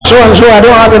so and so, I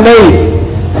don't have a name.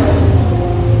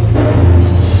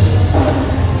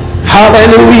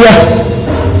 Hallelujah.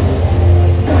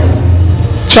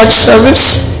 Church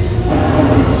service.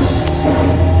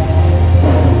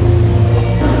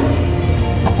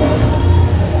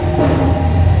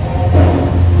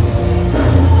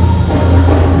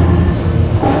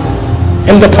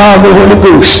 In the power of the Holy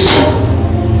Ghost.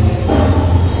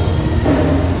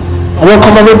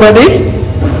 Welcome everybody.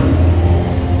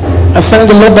 I thank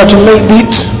the Lord that you made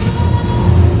it.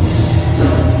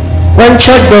 When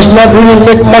church does not really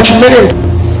make much meaning,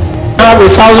 I have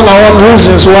 1,001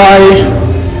 reasons why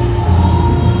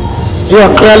you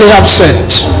are clearly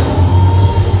absent.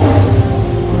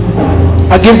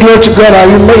 I give glory to God how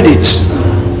you made it.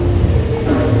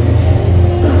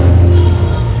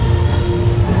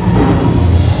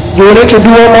 You will need to do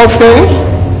one more thing.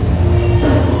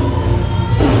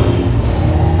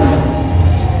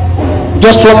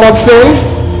 Just one more thing.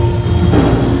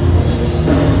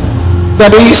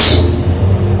 That is,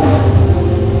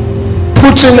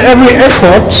 put in every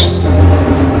effort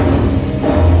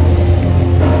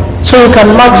so you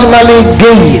can maximally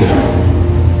gain.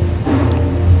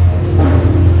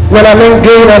 When I mean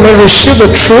gain, I mean receive the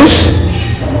truth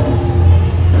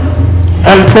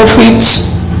and profit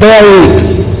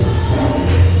therein.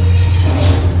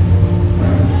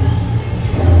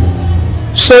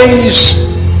 Says,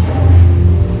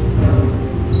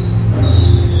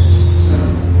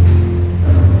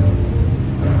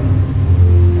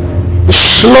 be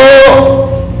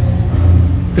slow,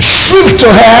 be swift to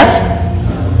hear,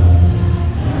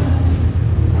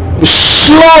 be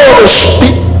slow to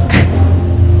speak,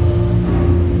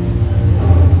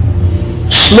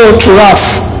 slow to wrath.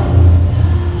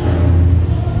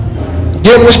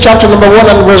 James chapter number 1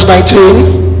 and verse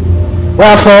 19.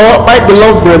 Wherefore, my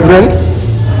beloved brethren,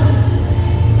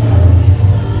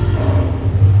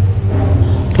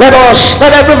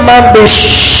 let every man be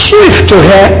swift to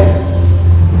hear,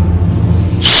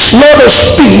 slow to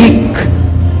speak,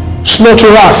 slow to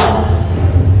wrath.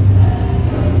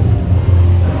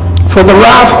 For the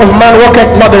wrath of man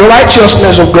worketh not the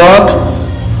righteousness of God.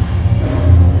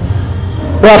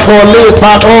 Wherefore lay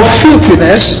apart all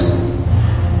filthiness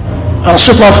and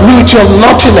superfluity of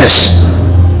naughtiness.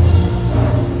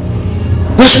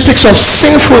 This speaks of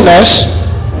sinfulness,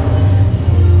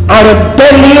 a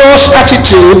rebellious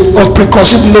attitude of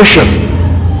preconceived notion,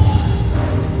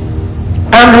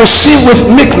 and receive with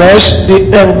meekness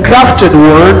the engrafted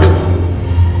word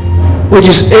which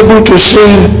is able to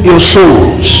save your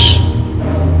souls.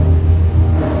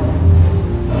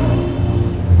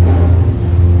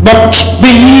 But be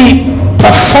ye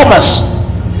performers,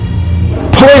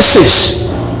 poesis.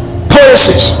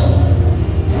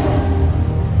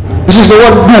 This is the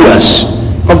word doers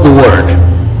of the word.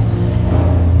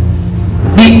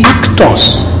 Be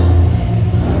actors.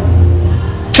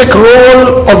 Take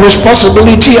role of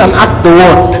responsibility and act the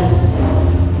word.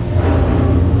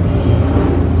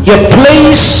 Your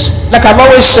place, like I've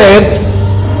always said,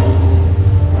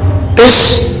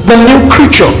 is the new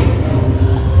creature.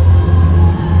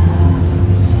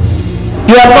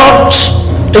 You are not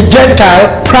a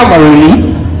Gentile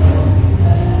primarily.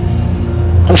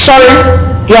 I'm sorry,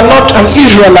 you are not an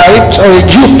Israelite or a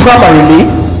Jew primarily.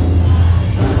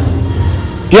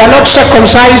 You are not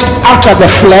circumcised after the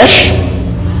flesh.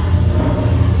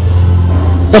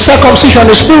 The circumcision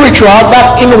is spiritual,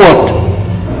 that inward,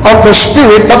 of the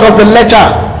spirit, not of the letter.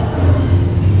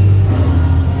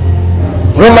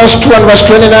 Romans 2 and verse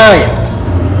 29.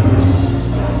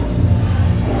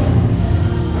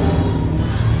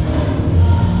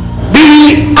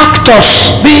 Be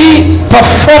actors, be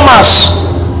performers.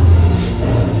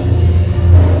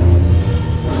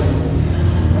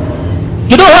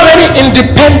 You don't have any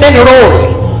independent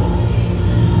role.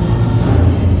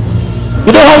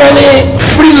 You don't have any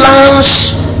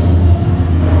freelance,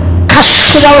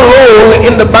 casual role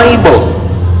in the Bible.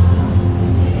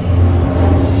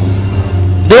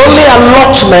 The only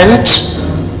allotment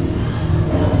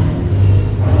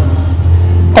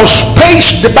of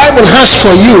space the Bible has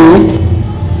for you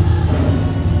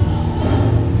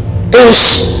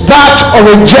is that of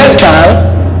a Gentile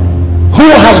who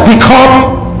has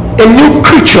become a new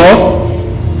creature,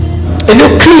 a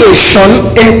new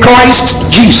creation in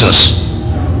Christ Jesus.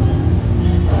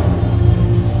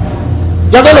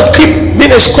 You're going to keep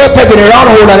being a square peg in a round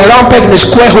hole and a round peg in a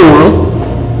square hole,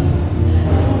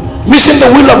 missing the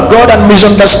will of God and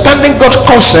misunderstanding God's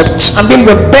concepts and being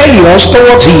rebellious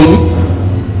towards Him.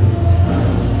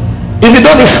 If you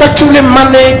don't effectively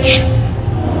manage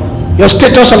your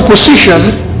status and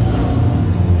position,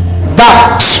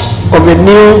 that of a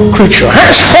new creature.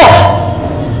 Henceforth,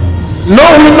 know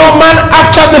we no man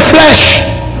after the flesh.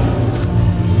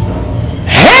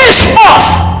 Henceforth,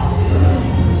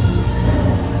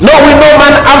 know we no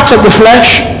man after the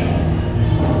flesh.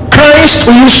 Christ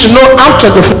we used to know after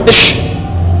the flesh.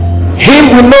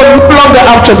 Him we know no longer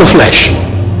after the flesh.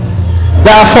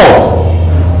 Therefore,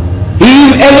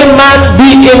 if any man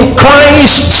be in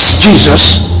Christ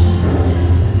Jesus,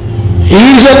 he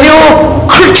is a new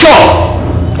creature.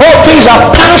 All things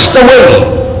are passed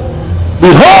away.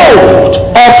 Behold,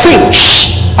 all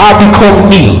things are become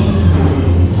new.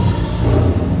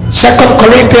 2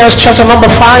 Corinthians chapter number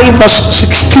 5 verse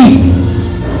 16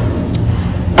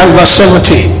 and verse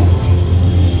 17.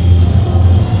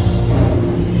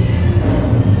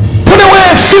 Put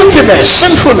away filthiness,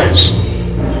 sinfulness.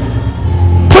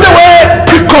 Put away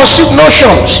preconceived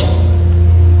notions.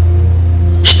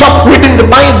 Stop reading the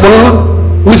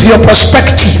Bible with your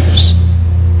perspectives.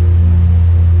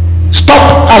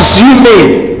 Stop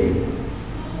assuming.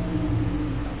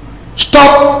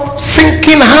 Stop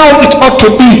thinking how it ought to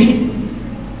be.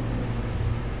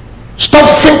 Stop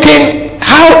thinking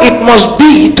how it must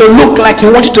be to look like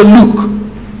you want it to look.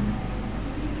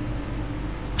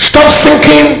 Stop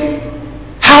thinking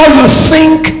how you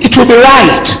think it will be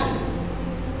right.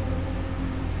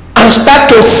 And start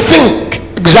to think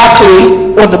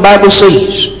exactly what the Bible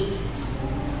says.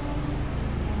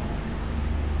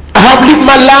 I have lived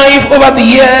my life over the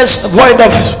years void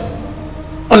of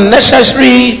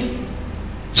unnecessary,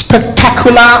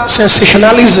 spectacular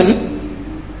sensationalism.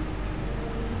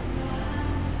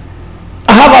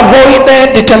 I have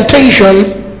avoided the temptation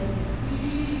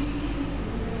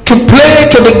to play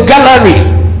to the gallery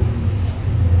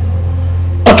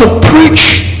or to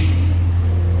preach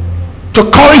to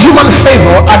curry human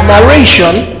favor,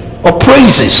 admiration, or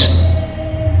praises.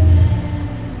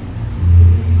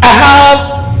 I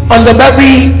have on the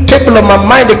very table of my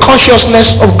mind the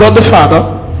consciousness of God the Father,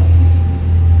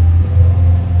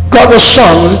 God the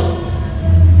Son,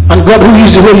 and God who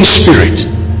is the Holy Spirit,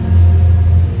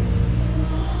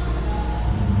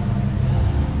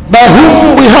 by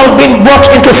whom we have been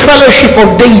brought into fellowship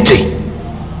of deity.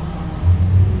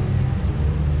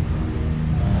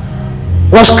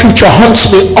 One scripture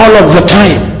haunts me all of the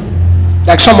time,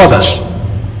 like some others.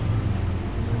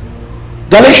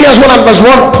 Galatians 1 and verse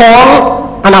 1,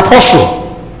 Paul, an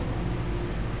apostle,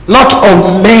 not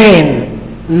of men,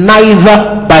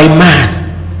 neither by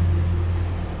man.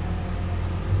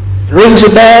 Rings a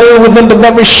bell within the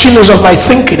very sinews of my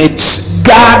thinking. It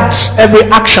guards every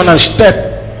action and step.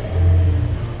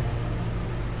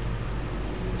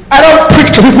 I don't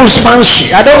preach to people's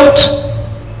fancy. I don't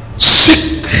seek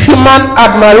human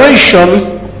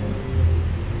admiration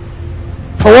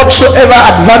for whatsoever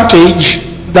advantage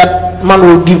that man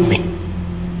will give me.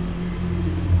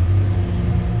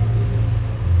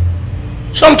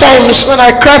 Sometimes when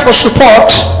I cry for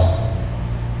support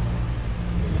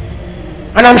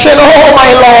and I'm saying, oh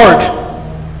my Lord,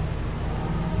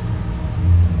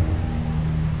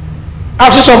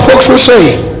 I've seen some folks who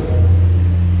say,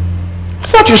 I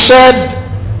thought you said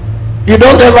you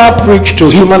don't ever preach to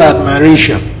human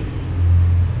admiration.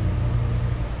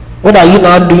 What are you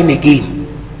now doing again?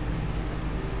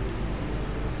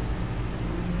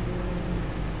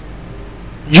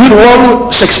 Jude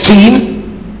 1:16.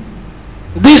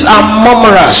 These are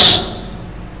murmurers,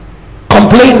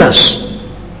 complainers,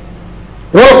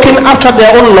 walking after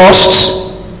their own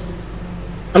lusts,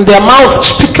 and their mouth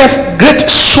speaketh great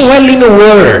swelling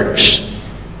words,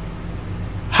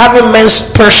 having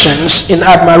men's persons in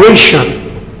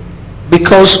admiration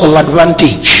because of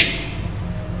advantage.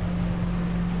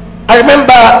 I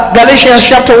remember Galatians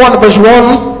chapter 1 verse 1,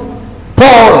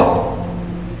 Paul,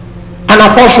 an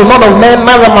apostle, not of men,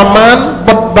 neither of man,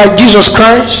 but by Jesus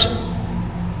Christ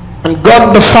and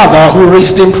God the Father who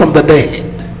raised him from the dead.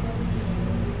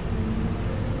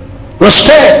 Verse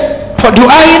 10, for do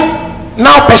I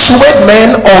now persuade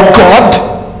men or God?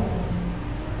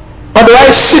 Or do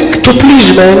I seek to please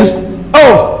men?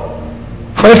 Oh,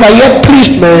 for if I yet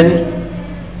pleased men,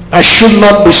 I should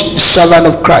not be the servant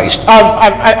of Christ.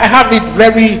 I have it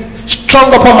very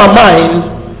strong upon my mind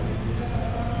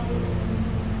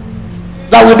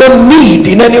that we don't need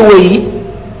in any way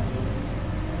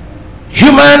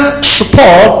human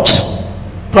support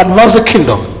to advance the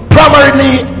kingdom.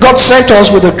 Primarily, God sent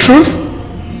us with the truth,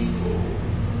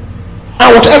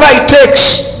 and whatever it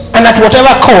takes and at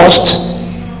whatever cost,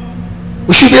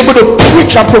 we should be able to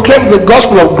preach and proclaim the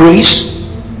gospel of grace,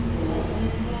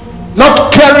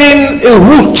 not carrying a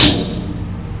root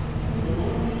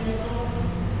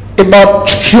about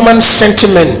human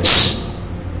sentiments.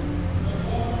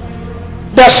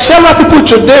 There are several people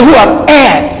today who have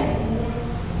erred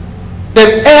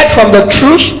They've erred from the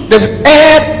truth. They've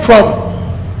erred from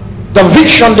the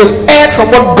vision. They've erred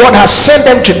from what God has sent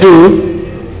them to do,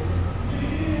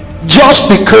 just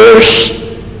because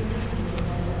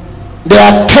they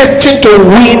are attempting to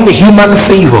win human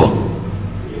favor.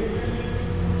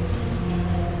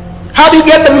 How do you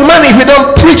get the money if you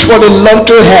don't preach what they love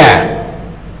to hear?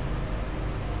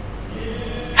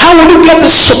 How will you get the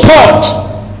support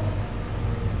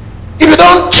if you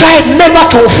don't try never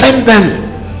to offend them?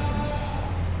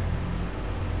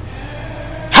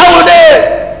 How will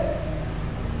they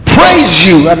praise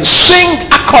you and sing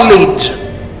accolade?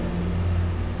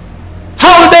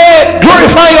 How will they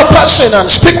glorify your person and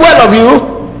speak well of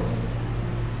you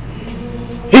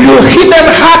if you hit them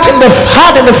hard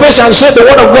in the face and say the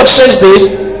word of God says this,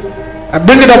 I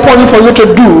bring it upon you for you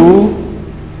to do,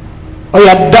 or you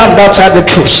have done outside the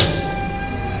truth?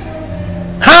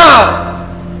 How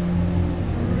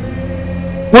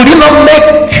will you not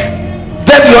make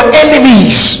them your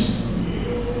enemies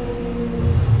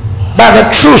by the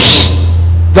truth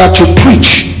that you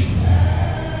preach?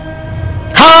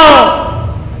 How?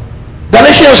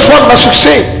 Galatians 1 verse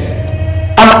 16.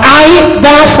 Am I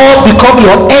therefore become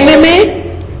your enemy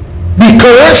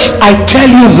because I tell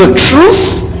you the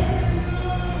truth?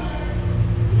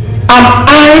 Am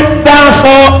I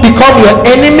therefore become your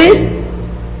enemy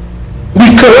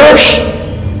because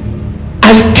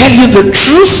I tell you the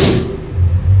truth?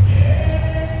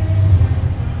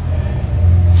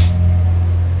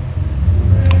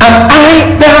 Am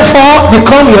I therefore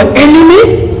become your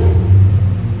enemy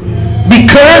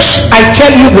because I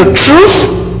tell you the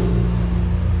truth?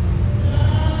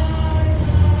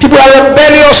 People are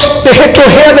rebellious. They hate to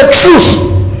hear the truth.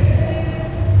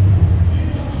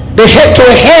 They hate to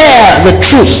hear the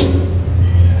truth.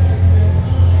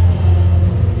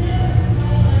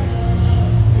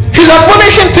 He's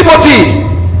admonishing Timothy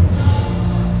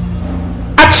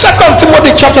at 2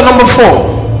 Timothy chapter number 4.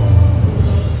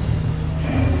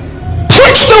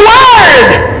 Preach the word.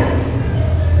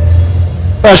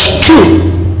 Verse 2.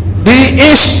 Be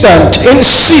instant, in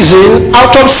season,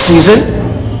 out of season.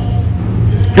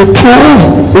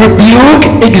 Reprove,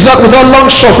 rebuke, exhort with all long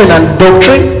suffering and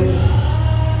doctrine.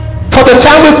 For the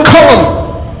time will come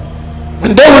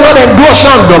when they will not endure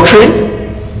sound doctrine,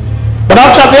 but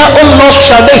after their own lust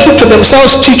shall they heap to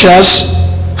themselves teachers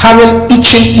having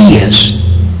itching ears.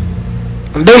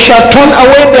 And they shall turn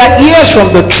away their ears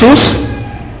from the truth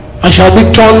and shall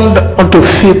be turned unto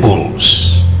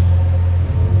fables.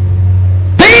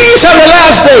 These are the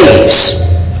last days.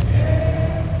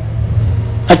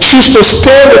 I choose to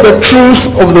stay with the truth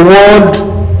of the word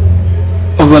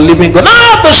of the living God.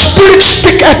 Now the Spirit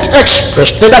speaketh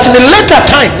expressly that in the later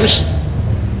times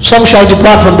some shall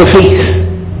depart from the faith.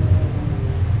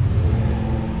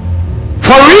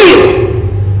 For real.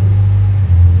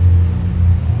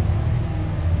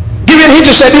 Giving heed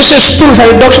to seducing spirits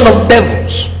and reduction of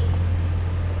devils.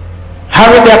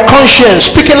 Having their conscience,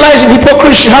 speaking lies in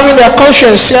hypocrisy, having their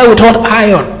conscience seared with hot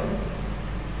iron.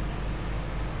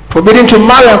 Forbidding to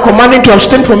marry and commanding to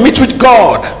abstain from meat which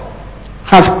God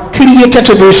hath created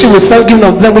to be received with thanksgiving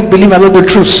of them which believe and know the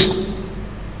truth.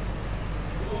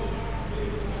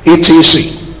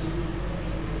 etc.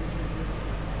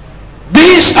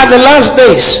 These are the last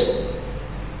days.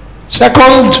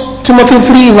 2 Timothy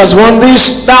 3 verse 1.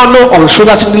 This thou know also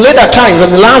that in the later times,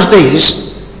 in the last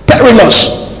days,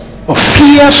 perilous or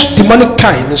fierce demonic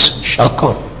times shall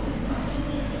come.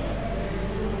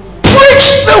 Preach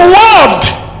the word,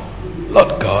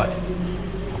 Lord God.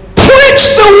 Preach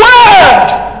the word.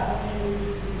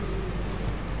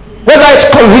 Whether it's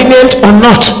convenient or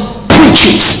not, preach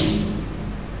it.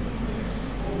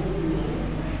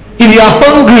 If you are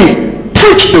hungry,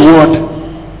 preach the word.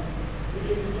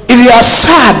 If you are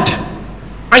sad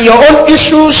and your own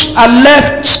issues are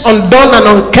left undone and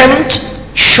unkempt,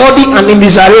 shoddy and in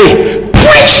disarray,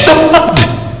 preach the word.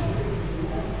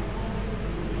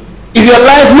 If your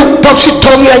life looks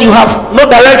topsy-turvy and you have no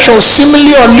direction,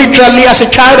 seemingly or literally, as a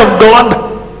child of God,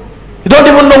 you don't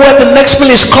even know where the next meal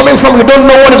is coming from, you don't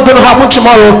know what is going to happen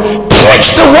tomorrow,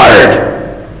 preach the word.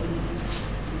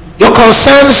 Your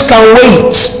concerns can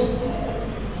wait.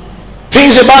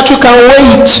 Things about you can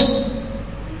wait.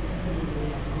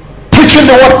 Preaching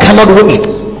the word cannot wait.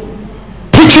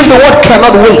 Preaching the word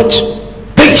cannot wait.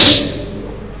 These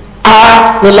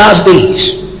are the last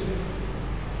days.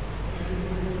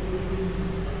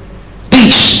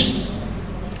 These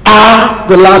are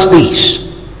the last days.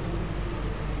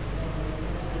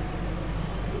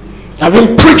 I've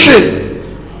been preaching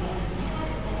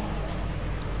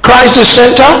Christ the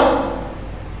center,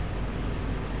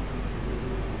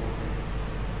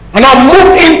 and I've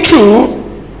moved into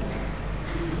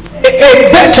a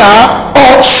better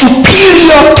or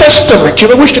superior testament. You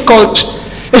may wish to call it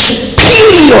a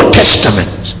superior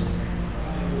testament.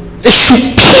 A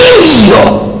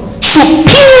superior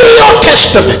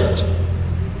testament.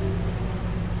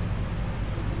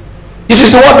 This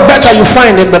is the word better you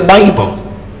find in the Bible.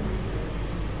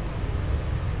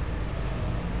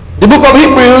 The book of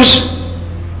Hebrews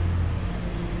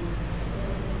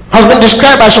has been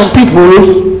described by some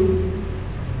people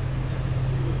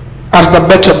as the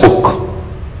better book.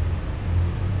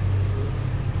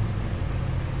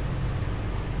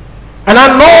 And I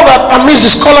know that amidst the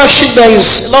scholarship there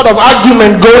is a lot of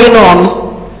argument going on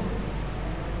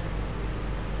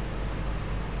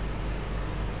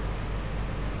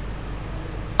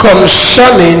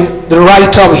concerning the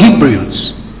writer of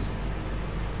Hebrews.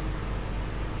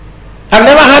 I've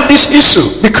never had this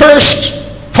issue because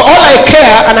for all I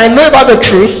care and I know about the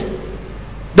truth,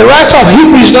 the writer of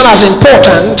Hebrews is not as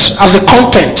important as the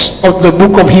content of the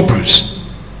book of Hebrews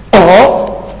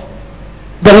or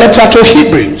the letter to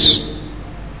Hebrews.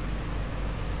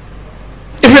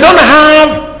 If you don't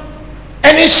have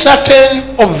any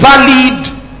certain or valid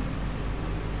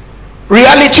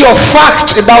reality or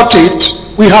fact about it,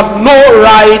 we have no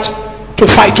right to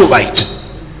fight over it.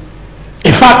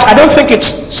 In fact, I don't think it's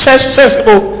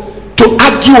sensible to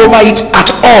argue over it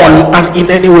at all and in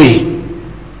any way.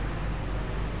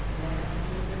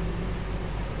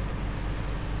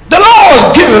 The law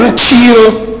was given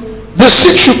till the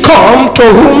seed should come to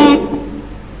whom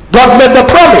God made the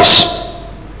promise.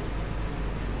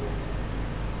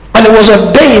 And it was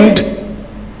ordained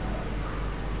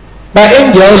by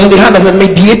angels in the hand of a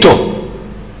mediator.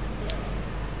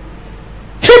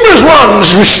 Hebrews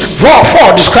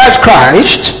 1:4 describes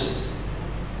Christ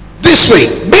this way: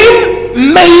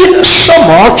 being made so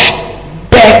much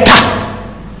better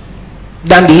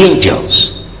than the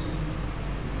angels.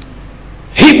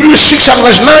 Hebrews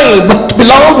 6:9, but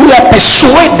beloved, we are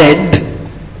persuaded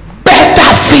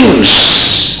better things.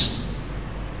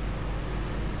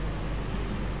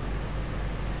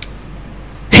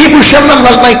 Hebrews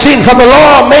 7:19, for the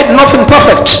law made nothing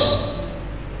perfect,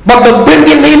 but the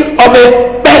bringing in of a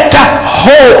better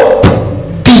hope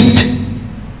did.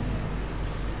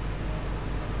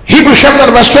 Hebrews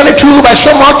 7:22, by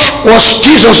so much was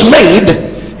Jesus made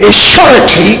a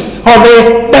surety of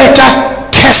a better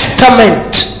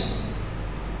testament.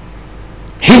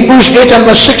 Hebrews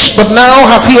 8:6, but now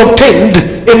hath he obtained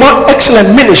a more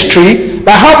excellent ministry,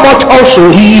 by how much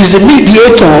also he is the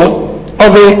mediator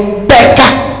of a better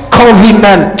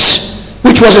covenant,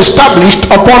 which was established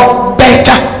upon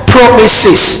better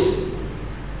promises.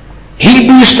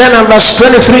 Hebrews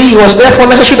 10:23, it was therefore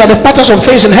necessary that the patterns of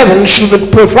things in heaven should be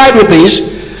purified with this,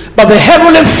 but the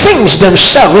heavenly things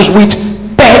themselves with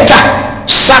better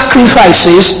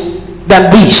sacrifices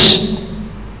than these.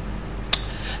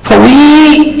 For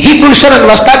we, Hebrews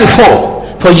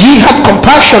 7:34, for ye had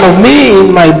compassion of me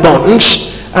in my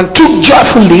bonds, and took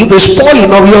joyfully the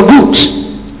spoiling of your goods,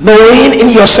 knowing in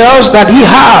yourselves that ye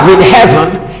have in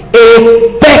heaven a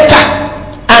better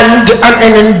and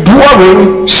an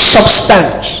enduring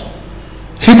substance.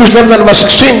 Hebrews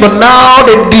 11:16, but now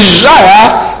they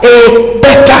desire a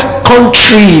better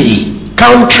country.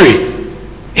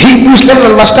 Hebrews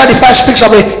 11:35 speaks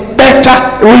of a better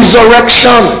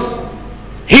resurrection.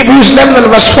 Hebrews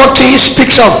 11:40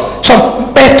 speaks of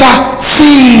some better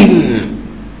thing.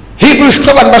 Hebrews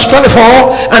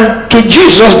 12:24, and to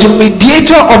Jesus, the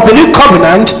mediator of the new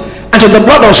covenant, and to the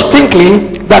blood of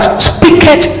sprinkling that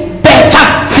speaketh better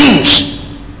things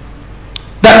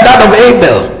than that of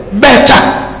Abel. Better.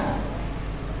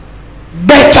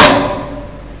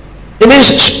 It means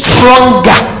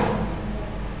stronger.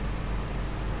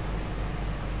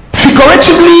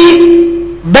 Figuratively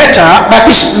better, but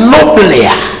it's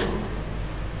nobler.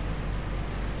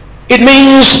 It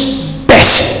means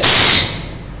best.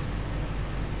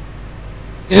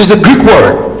 This is the Greek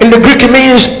word. In the Greek it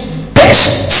means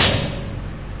best,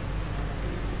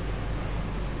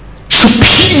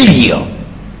 superior,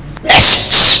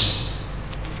 best.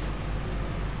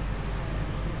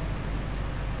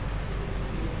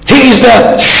 He is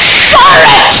the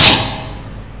surety,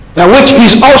 which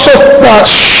is also the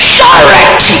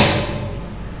surety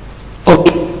of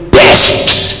the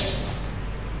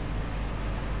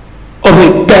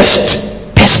best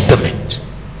testament.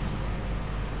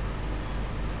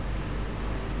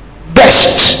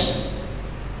 Best.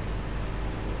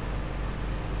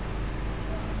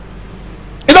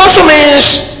 It also means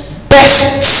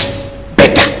best,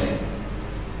 better.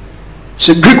 It's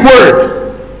a Greek word.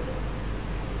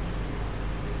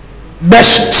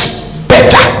 Best,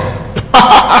 better.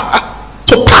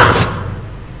 So powerful.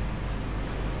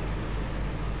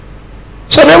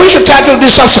 So used to title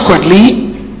this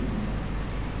subsequently,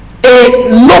 a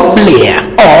nobler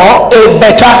or a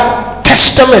better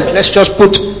testament. Let's just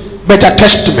put better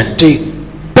testament, a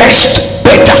best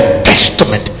better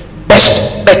testament,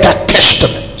 best better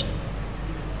testament.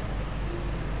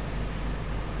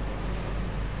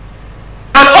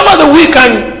 And over the week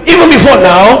and even before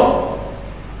now,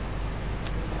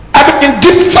 I've been in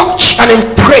deep thoughts and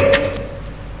in prayer.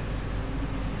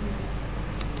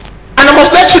 And I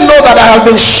must let you know that I have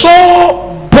been so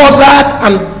bothered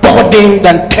and burdened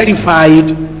and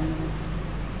terrified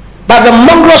by the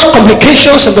monstrous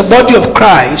complications in the body of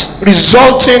Christ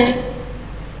resulting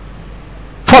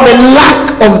from a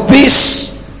lack of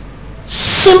this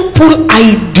simple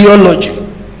ideology,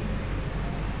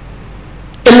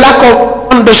 a lack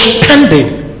of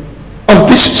understanding of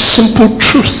this simple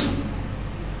truth.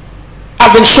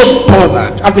 I've been so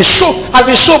bothered. I've been so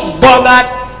bothered.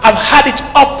 I've had it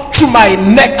up to my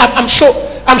neck. I'm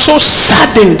so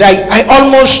saddened. I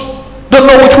almost don't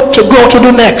know what to go to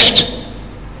do next.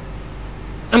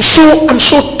 I'm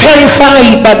so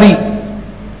terrified by the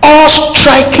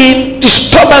awe-striking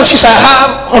disturbances I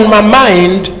have on my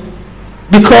mind,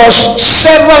 because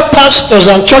several pastors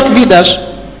and church leaders,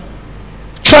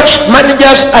 church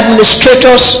managers,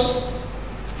 administrators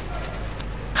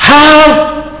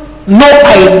have no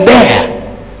idea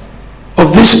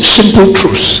of this simple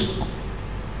truth.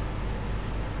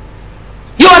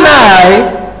 You and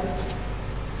I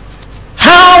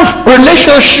have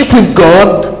relationship with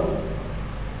God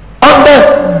on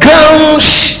the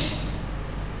grounds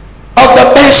of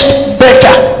the best,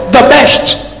 better, the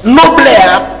best,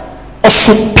 nobler, or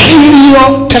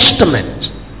superior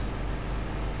testament.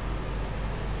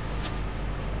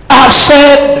 I have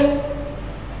said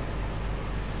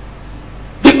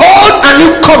the old and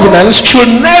new covenants should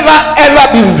never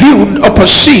ever be viewed or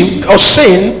perceived or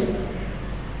seen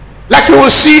like you will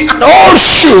see an old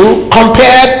shoe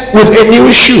compared with a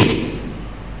new shoe.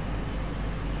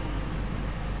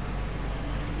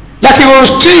 Like you will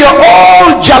see your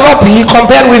old jalopy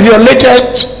compared with your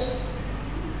latest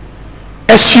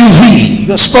SUV,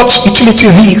 your sports utility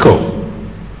vehicle.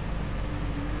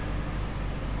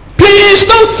 Please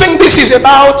don't think this is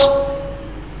about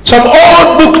some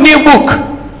old book, new book.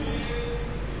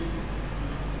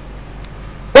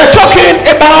 We're talking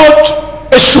about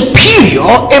a superior,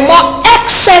 a more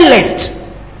excellent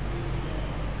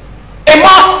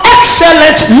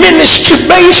ministry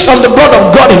based on the blood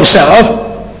of God himself,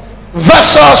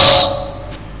 versus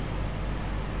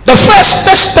the first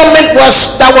testament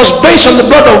that was based on the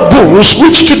blood of bulls,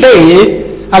 which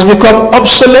today has become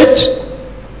obsolete,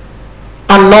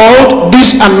 annulled,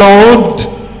 disannulled,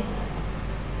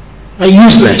 and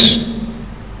useless.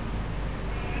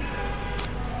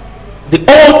 The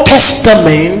Old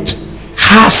Testament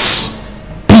has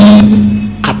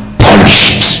been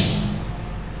abolished.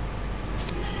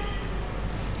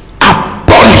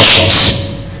 Abolished.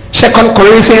 2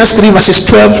 Corinthians 3 verses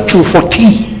 12 to 14.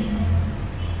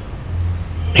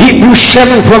 Hebrews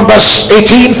 7 from verse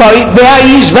 18. For there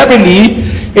is verily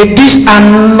a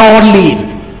disannulling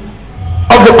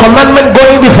of the commandment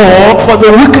going before, for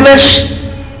the weakness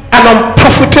and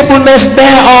unprofitableness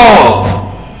thereof.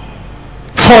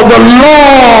 For the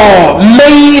law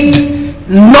made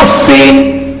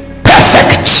nothing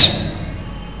perfect,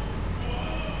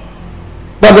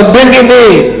 but the bringing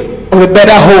in of a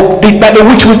better hope, by the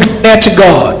which we bear to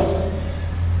God.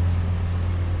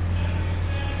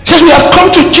 Since we have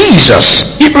come to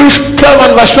Jesus, Hebrews 12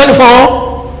 and verse 24,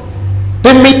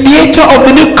 the mediator of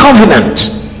the new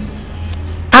covenant,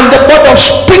 and the blood of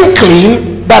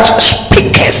sprinkling that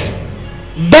speaketh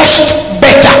best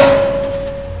better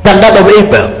than that of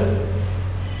Abel.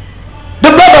 The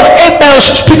blood of Abel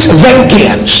speaks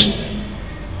vengeance.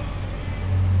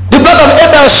 The blood of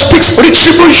Abel speaks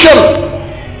retribution.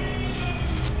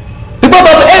 The blood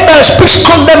of Abel speaks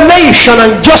condemnation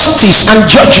and justice and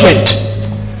judgment.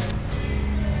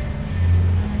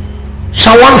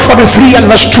 Psalm 143 and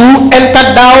verse 2, enter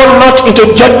thou not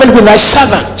into judgment with thy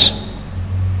servant,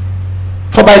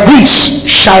 for by this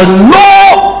shall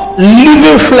no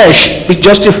living flesh be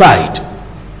justified.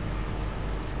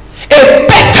 A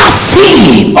better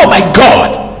thing, oh my God,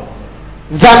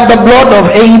 than the blood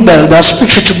of Abel that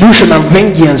speaks retribution and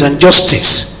vengeance and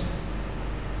justice.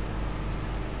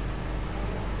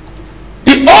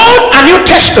 The Old and New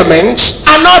Testaments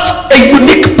are not a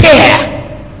unique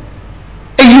pair,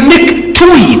 a unique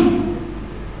twin.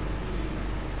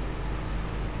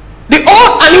 The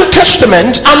Old and New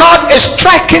Testament are not a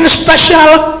striking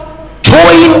special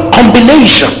twin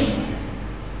combination.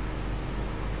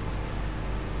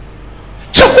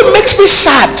 Something makes me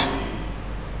sad.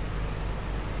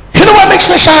 You know what makes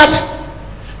me sad.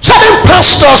 Certain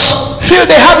pastors feel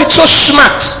they have it so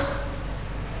smart,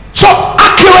 so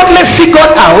accurately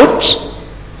figured out.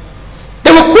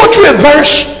 They will quote you a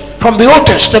verse from the Old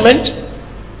Testament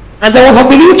and then from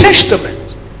the New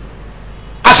Testament,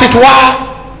 as it were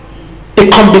a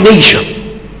combination.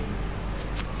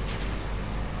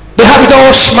 They have it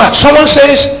all smart. Someone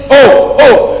says,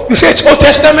 oh, you say it's Old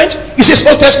Testament? You say it's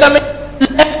Old Testament?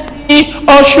 Let me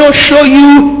also show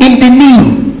you in the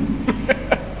New.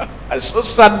 It's so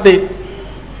sad.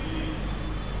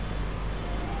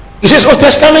 He says Old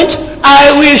Testament,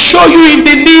 I will show you in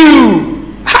the New.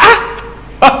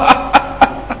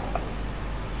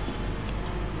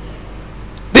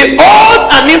 The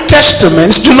Old and New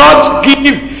Testaments do not give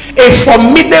a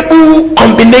formidable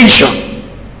combination.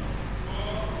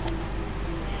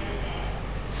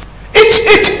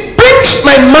 It brings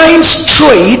my mind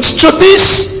straight to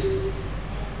this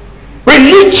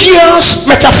religious,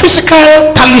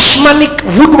 metaphysical, talismanic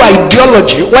voodoo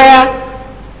ideology where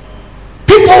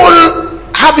people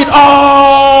have it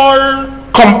all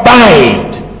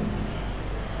combined.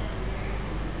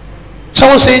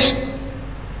 Someone says,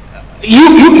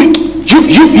 you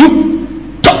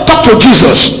talk to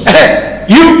Jesus.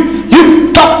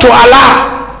 You talk to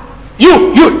Allah.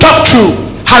 You talk to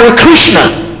Hare Krishna.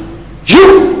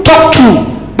 You talk to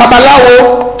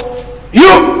Babalawo.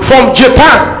 You from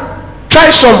Japan, try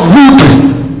some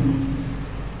voodoo.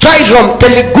 Try some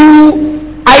Telugu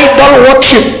idol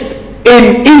worship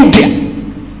in India.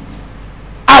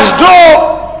 As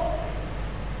though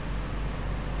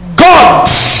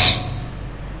gods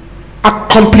are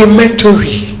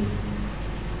complementary.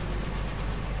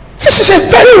 This is a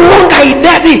very wrong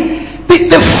idea.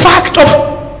 The fact of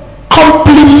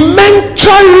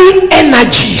complementary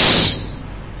energies.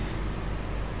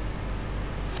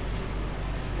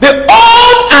 The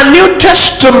Old and New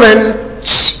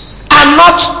Testaments are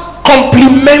not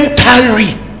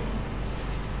complementary.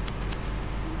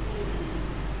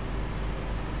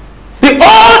 The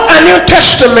Old and New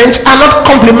Testaments are not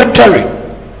complementary.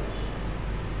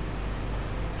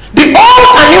 The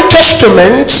Old and New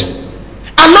Testaments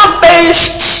are not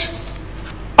based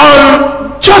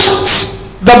on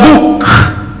just the book,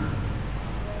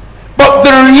 but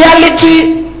the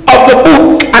reality of the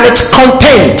book and its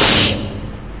contents.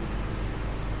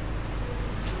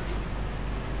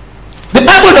 The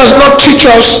Bible does not teach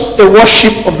us the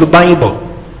worship of the Bible.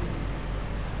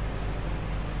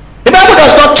 The Bible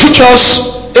does not teach us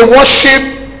a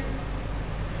worship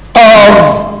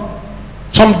of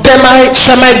some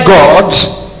semi-gods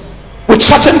with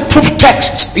certain proof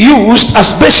texts used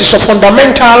as basis of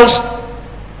fundamentals,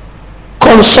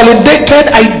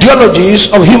 consolidated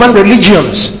ideologies of human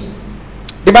religions.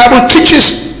 The Bible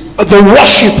teaches the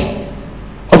worship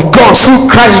of God through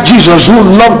Christ Jesus, who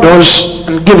loved us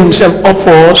and gave himself up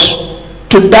for us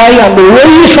to die and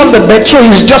raise from the dead, so he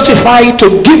is justified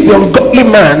to give the ungodly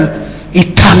man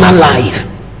eternal life.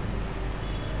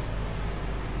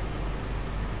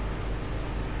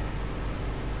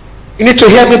 You need to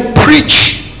hear me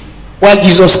preach while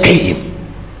Jesus came.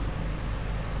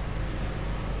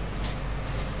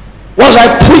 Once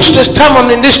I preached this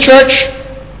sermon in this church,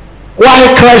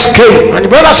 why Christ came, and the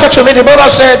brother said to me, the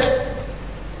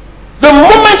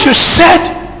moment you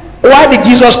said, why did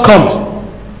Jesus come?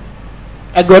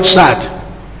 I got sad.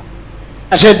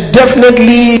 I said,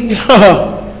 definitely,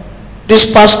 this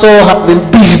pastor has been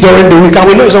busy during the week, and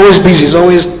we know he's always busy. He's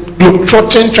always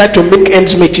globetrotting, trying to make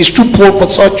ends meet. He's too poor for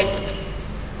such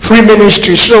free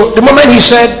ministry. So the moment he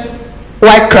said,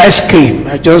 why Christ came,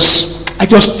 I just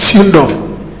tuned off.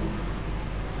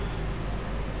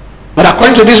 But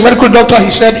according to this medical doctor,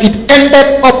 he said it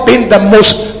ended up being the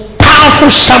most powerful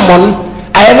sermon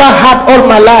I ever had all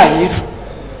my life.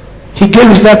 He gave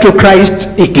his life to Christ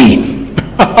again.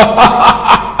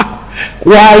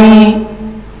 Why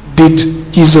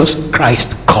did Jesus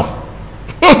Christ come?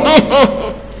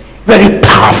 Very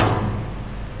powerful.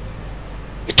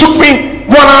 It took me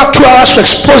 1 hour, 2 hours to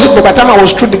expose it, but by the time I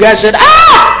was through, the guy said,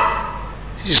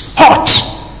 this is hot.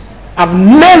 I've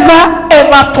never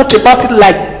ever thought about it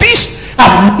like this.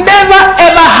 I've never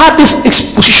ever had this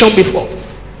exposition before.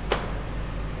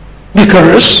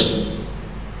 Because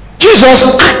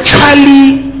Jesus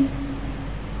actually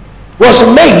was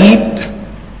made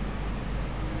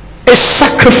a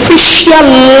sacrificial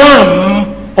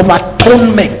lamb of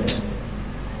atonement.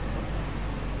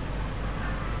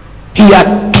 He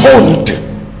atoned.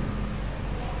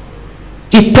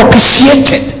 He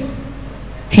propitiated.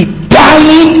 He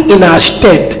died in our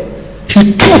stead.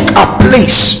 He took our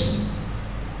place.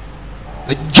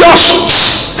 The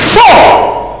just for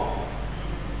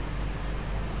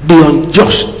the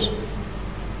unjust.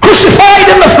 crucified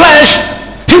in the flesh,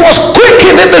 he was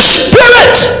quickened in the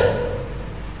spirit.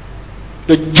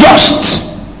 The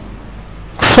just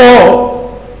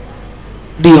for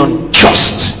the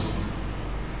unjust.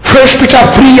 1 Peter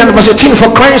 3 and verse 18,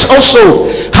 for Christ also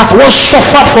hath once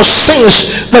suffered for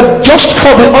sins, the just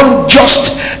for the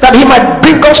unjust, that he might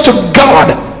bring us to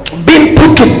God, being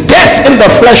put to death in the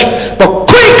flesh, but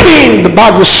quickened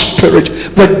by the Spirit.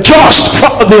 The just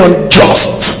for the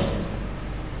unjust.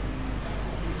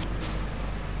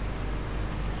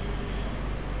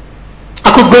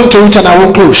 I could go into it and I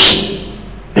won't close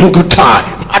in good time,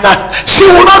 and I still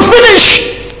will not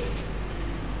finish.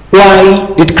 Why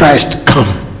did Christ come?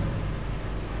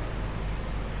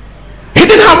 He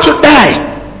didn't have to die,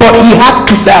 but he had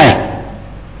to die.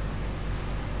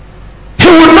 He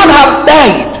would not have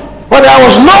died, but there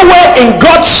was nowhere in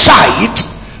God's sight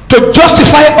to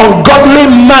justify ungodly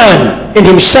man in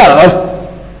himself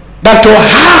than to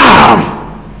have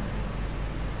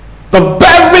the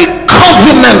very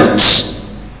covenant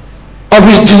of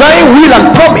his divine will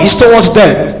and promise towards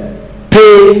them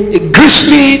pay a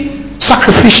grisly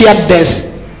sacrificial death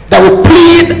that will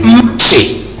plead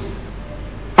mercy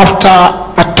after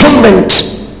atonement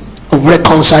of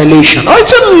reconciliation. Oh,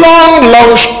 it's a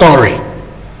long story.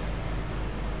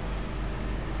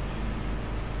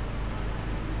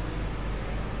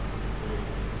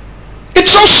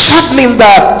 It's so saddening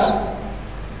that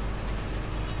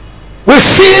we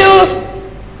feel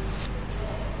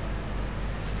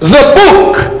the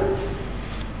book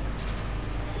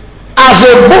as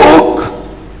a book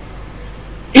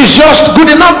is just good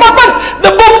enough, but the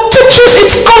book teaches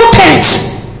its content.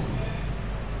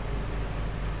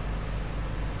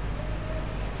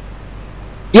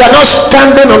 You are not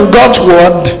standing on God's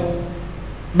word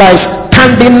by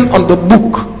standing on the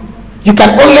book. You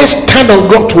can only stand on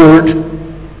God's word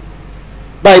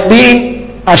by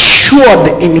being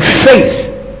assured in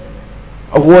faith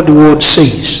of what the word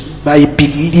says, by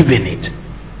believing it.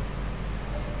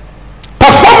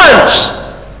 Performance,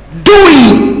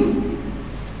 doing.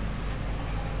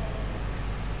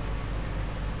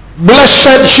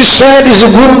 Blessed, she said, is the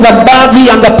womb that bare thee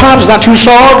and the paths that you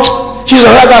sought. Jesus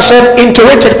rather said,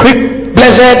 interrated quick,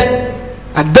 blessed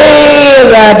are they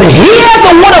that hear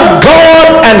the word of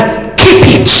God and keep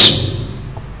it.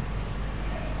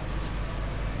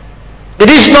 It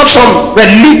is not some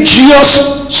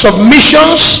religious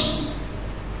submissions.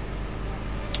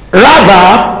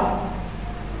 Rather,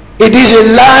 it is a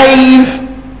life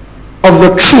of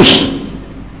the truth.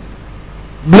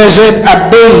 Blessed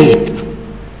are they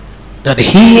that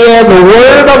hear the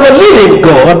word of the living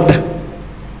God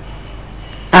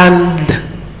and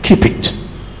keep it.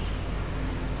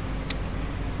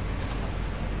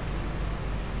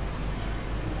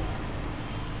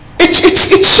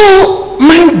 It's so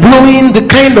mind-blowing, the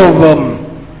kind of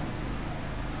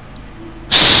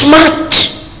smart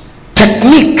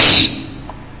techniques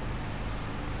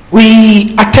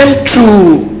we attempt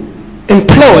to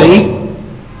employ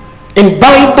in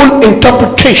Bible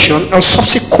interpretation and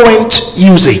subsequent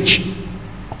usage.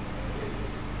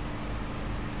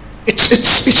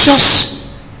 It's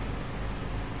just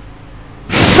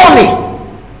funny.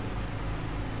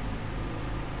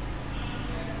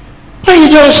 When you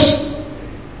just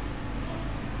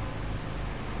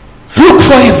look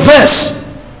for a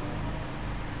verse,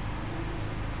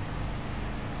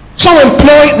 some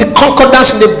employ the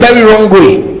concordance in the very wrong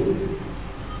way.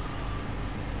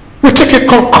 We take a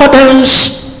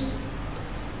concordance,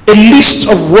 a list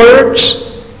of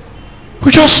words,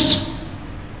 we just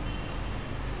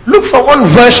look for one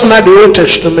verse under the Old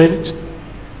Testament,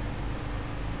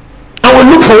 and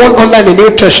we look for one under the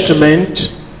New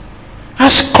Testament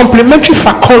as complementary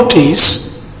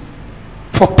faculties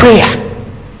for prayer.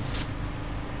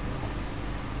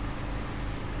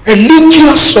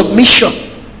 Religious submission,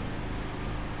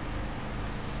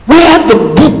 where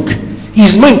the book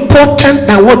is more important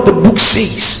than what the book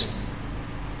says.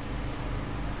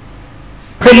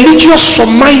 Religious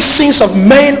surmisings of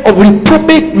men of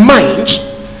reprobate minds,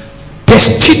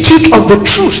 destitute of the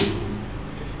truth,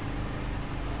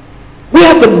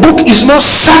 where the book is more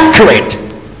sacred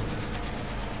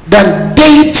than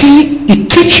deity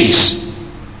it teaches.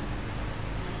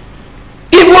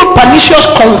 Even pernicious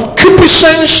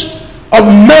concupiscence of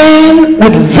men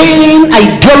with vain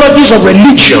ideologies of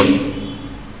religion,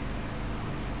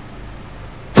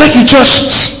 where you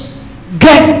just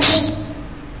get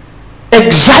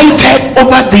excited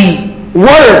over the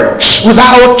words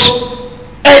without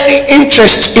any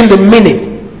interest in the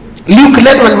meaning. Luke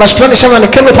 11 verse 27, and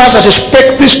it came to pass as he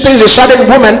spake these things, a certain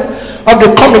woman of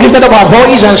the company lifted up her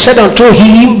voice and said unto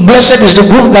him, Blessed is the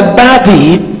womb that bare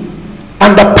thee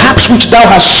and the paps which thou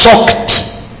hast sucked.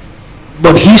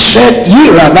 But he said, ye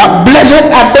rather, blessed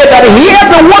are they that hear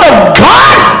the word of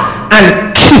God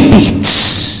and keep it.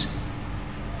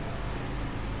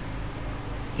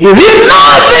 If you know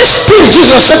these things,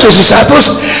 Jesus said to his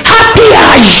disciples, happy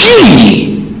are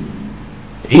ye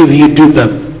if you do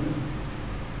them.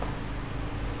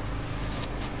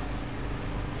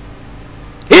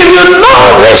 If you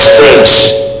know these things,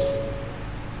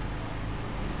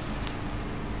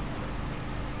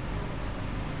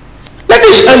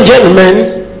 ladies and gentlemen,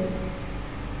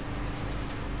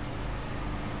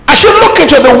 as you look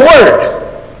into the word,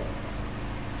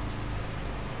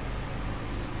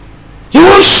 you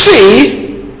will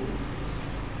see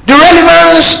the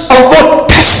relevance of both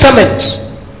testaments.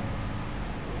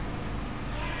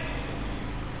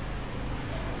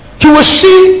 You will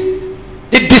see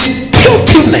the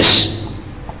distinctiveness.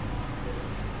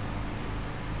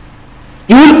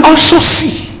 You will also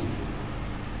see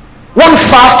one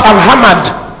fact I've hammered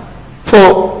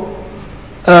for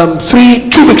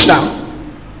 2 weeks now.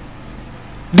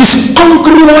 This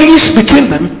congruence between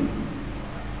them,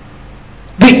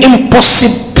 the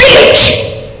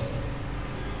impossibility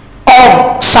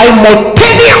of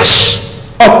simultaneous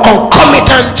or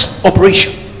concomitant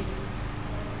operation.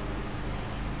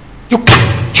 You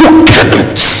cannot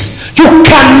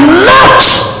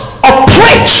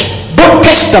operate both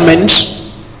testaments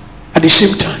at the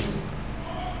same time.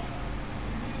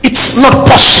 It's not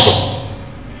possible.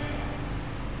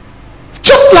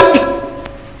 Just like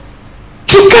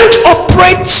you can't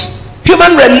operate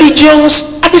human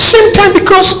religions at the same time,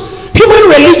 because human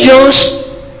religions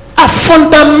are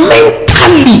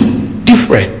fundamentally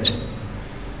different.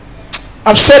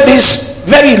 I've said this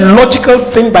very logical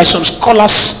thing by some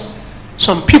scholars.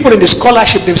 Some people in the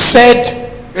scholarship, they've said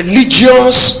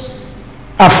religions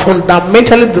are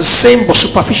fundamentally the same but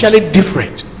superficially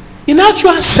different. In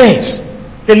actual sense,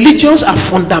 religions are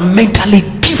fundamentally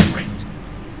different.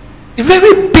 The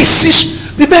very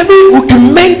basis, the very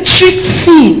rudimentary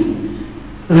thing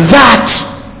that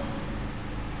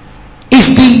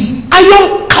is the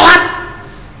ironclad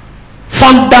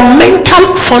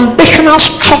fundamental foundational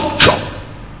structure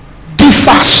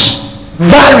differs,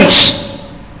 varies.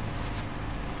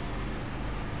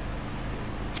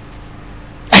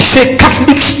 I say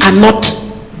Catholics are not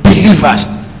believers.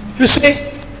 You say,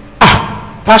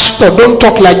 Pastor, don't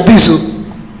talk like this.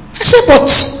 I say, but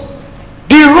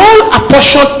the role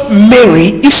apportioned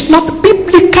Mary is not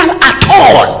biblical at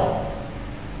all.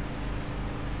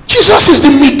 Jesus is the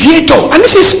mediator, and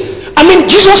this is, Mary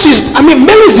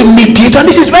is the mediator, and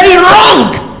this is very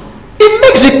wrong. It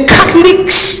makes the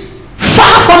Catholics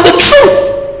far from the truth.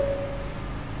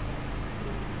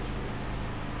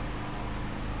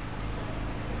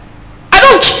 I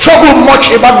don't struggle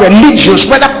much about religions.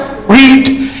 When I read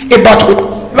about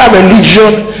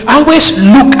religion, I always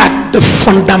look at the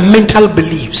fundamental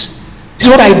beliefs. This is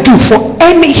what I do for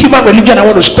any human religion I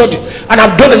want to study, and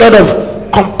I've done a lot of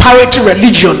comparative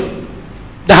religion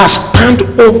that has spanned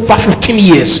over 15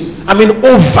 years. I've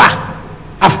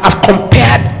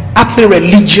compared earthly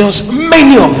religions,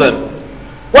 many of them.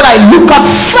 What I look at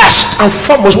first and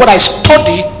foremost, what I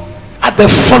study, are the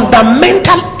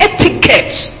fundamental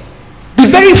etiquettes, the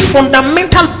very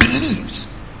fundamental beliefs.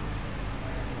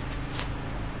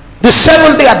 The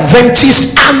Seventh-day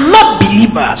Adventists are not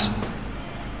believers.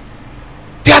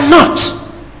 They are not.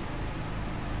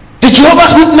 The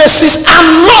Jehovah's Witnesses are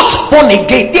not born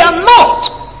again. They are not.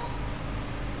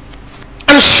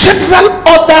 And several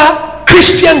other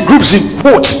Christian groups in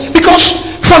quotes, because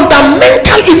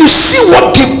fundamentally, if you see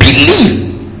what they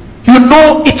believe, you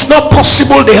know it's not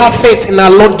possible they have faith in our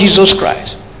Lord Jesus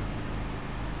Christ.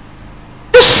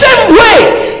 The same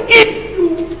way, if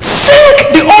you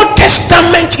think the Old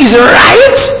Testament is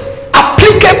right,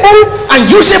 applicable and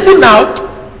usable now,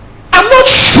 I'm not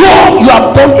sure you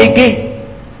are born again.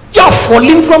 You are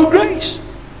falling from grace.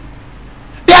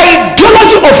 The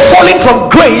ideology of falling from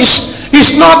grace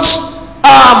is not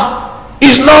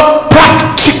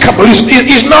practicable.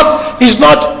 It's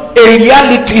not a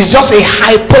reality. It's just a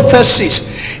hypothesis.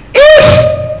 If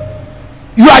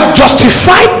you are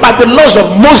justified by the laws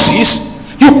of Moses,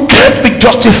 you can't be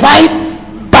justified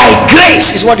by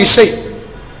grace, is what he said.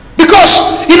 Because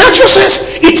in actual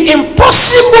sense, it's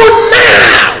impossible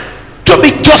now to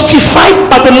be justified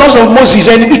by the laws of Moses,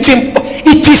 and it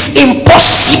is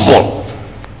impossible.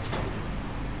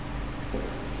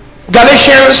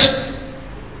 Galatians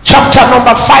chapter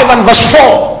number 5 and verse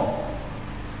 4.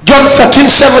 John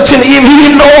 13:17. If ye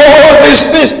know these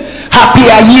things,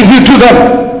 happy are ye if you do them.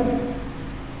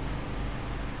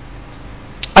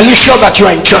 Are you sure that you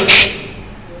are in church?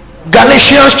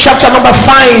 Galatians chapter number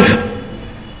 5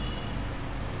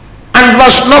 and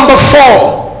verse number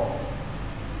 4.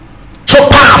 So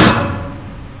powerful.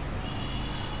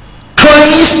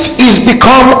 Christ is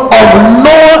become of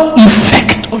no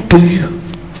effect unto you.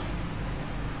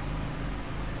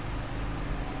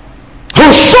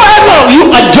 Whosoever of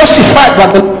you are justified by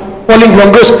the falling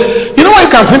from grace. You know what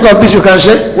you can think of this? You can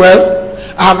say, well,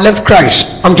 I have left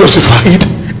Christ. I'm justified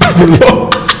by the law.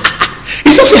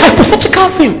 It's just a hypothetical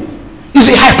thing. It's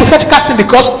a hypothetical thing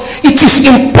because it is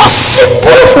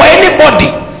impossible for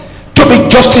anybody to be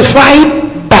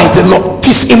justified by the law. It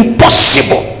is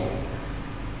impossible.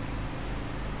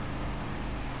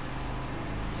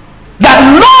 That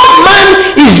no man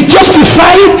is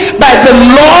justified by the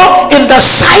law in the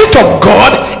sight of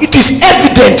God. It is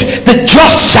evident the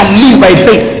just shall live by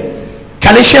faith.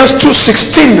 Galatians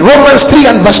 2:16, Romans 3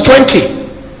 and verse 20.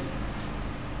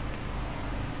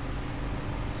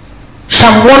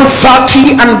 Psalm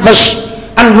 130 and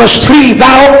verse 3.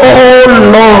 Thou, O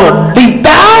Lord, if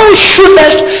thou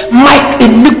shouldest make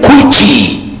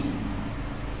iniquity,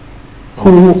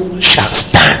 who shall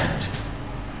stand?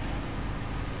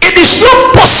 It is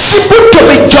not possible to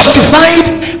be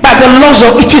justified by the laws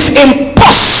of it. Is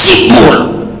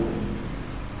impossible.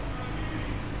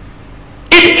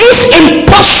 It is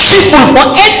impossible for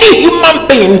any human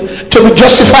being to be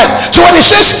justified. So when he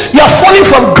says you are falling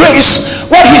from grace,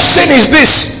 what he's saying is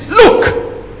this: look,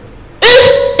 if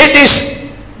it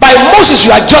is by Moses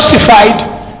you are justified,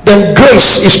 then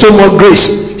grace is no more grace.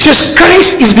 He says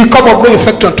Christ is become of no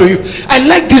effect unto you. I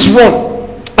like this one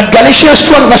at Galatians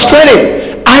 2 and verse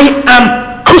 20. I am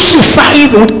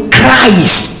crucified with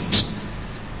Christ.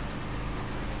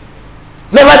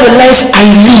 Nevertheless, I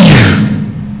live.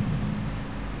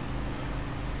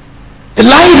 The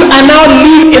life I now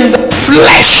live in the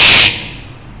flesh,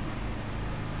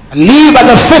 I live by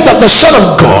the faith of the Son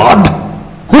of God,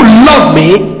 who loved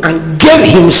me and gave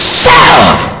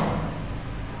himself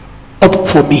up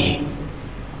for me.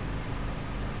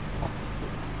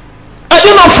 I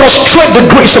do not frustrate the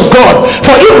grace of God,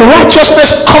 for if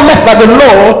righteousness cometh by the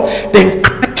law, then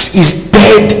Christ is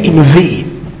dead in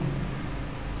vain.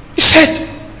 He said,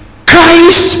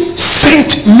 Christ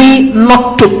sent me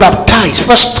not to baptize,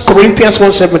 1 Corinthians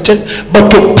 1:17, but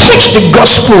to preach the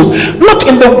gospel, not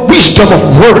in the wisdom of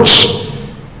words,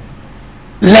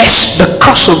 lest the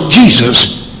cross of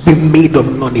Jesus be made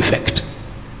of none effect.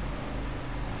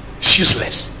 It's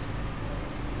useless.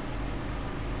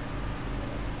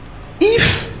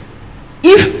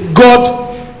 If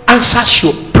God answers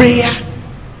your prayer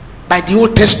by the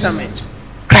Old Testament,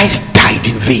 Christ died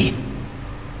in vain.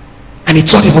 And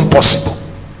it's not even possible.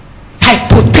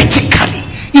 Hypothetically,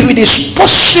 if it is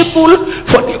possible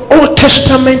for the Old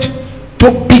Testament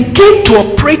to begin to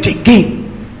operate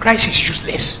again, Christ is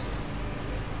useless.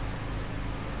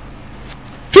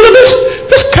 You know,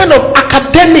 this kind of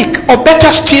academic, or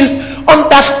better still,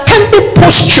 understanding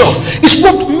posture is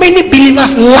what many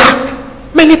believers lack.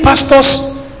 Many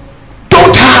pastors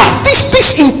don't have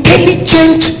this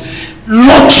intelligent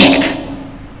logic.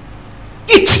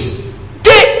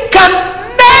 They can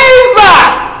never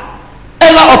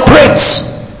ever operate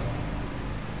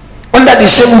under the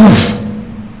same roof.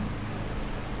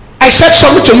 I said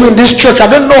something to you in this church. I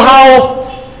don't know how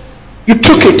you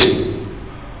took it.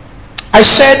 I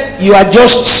said you are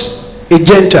just a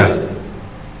Gentile,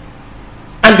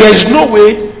 and there is no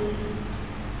way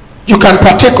you can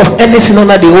partake of anything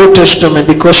under the Old Testament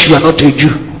because you are not a Jew.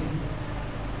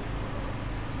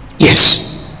 Yes.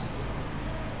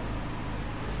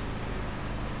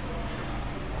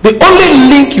 The only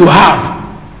link you have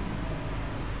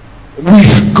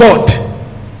with God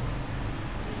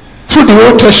through the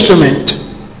Old Testament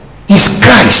is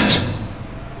Christ,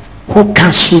 who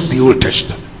cancelled the Old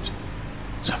Testament.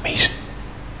 It's amazing.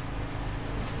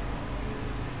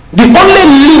 The only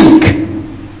link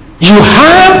you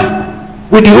have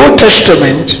with the Old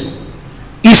Testament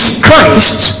is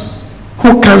Christ,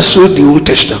 who cancelled the Old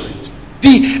Testament.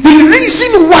 The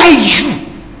reason why you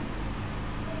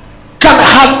can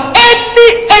have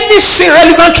anything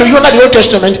relevant to you under the Old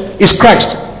Testament is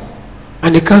Christ,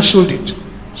 and he cancelled it.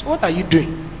 So what are you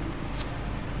doing?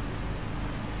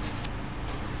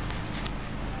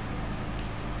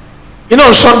 You know,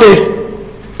 on Sunday,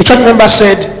 a church member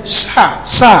said, Sir,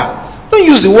 don't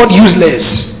use the word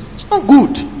useless. It's not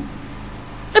good.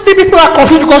 Maybe people are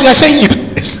confused because you are saying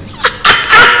useless.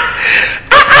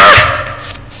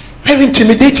 Very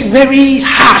intimidating, very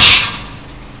harsh.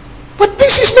 But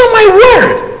this is not my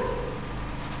word.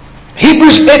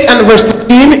 Hebrews 8 and verse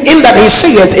 13, in that he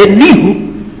saith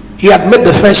anew, he had made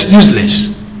the first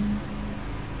useless,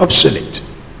 obsolete.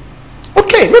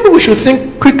 Okay, maybe we should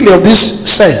think quickly of this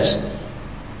sense.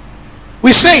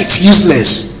 We say it's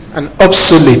useless. and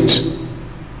obsolete.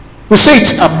 We say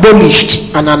it's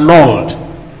abolished and annulled.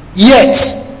 Yet,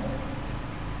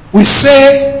 we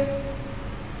say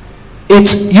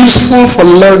it's useful for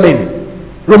learning.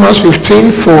 Romans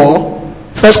 15:4,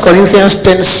 1 Corinthians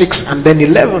 10:6, and then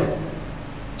 11.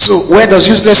 So where does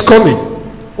useless come in?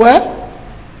 Well,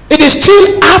 it is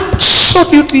still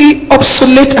absolutely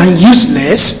obsolete and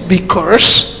useless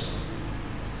because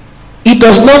it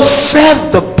does not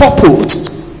serve the purpose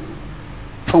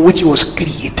for which it was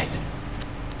created.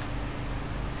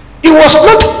 It was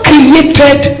not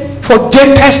created for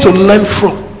Gentiles to learn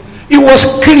from. It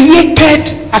was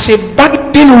created as a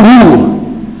binding rule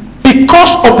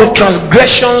because of the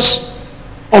transgressions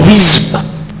of Israel.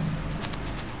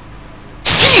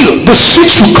 Still, the seed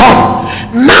should come.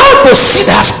 Now the seed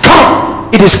has come,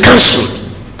 it is cancelled.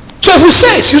 So if we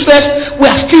say it's useless, we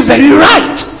are still very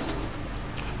right.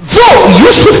 Though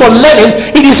useful for learning,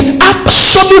 it is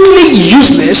absolutely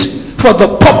useless for the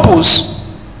purpose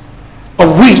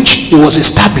of which it was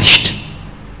established.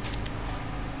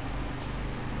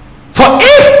 For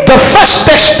if the first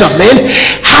testament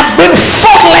had been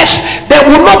faultless, there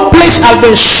would no place have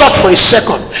been sought for a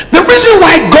second. The reason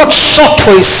why God sought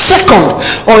for a second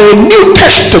or a New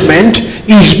Testament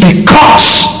is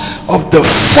because of the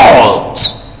fault.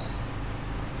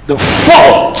 The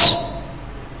fault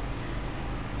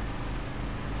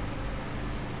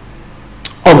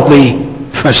of the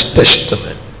First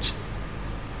Testament.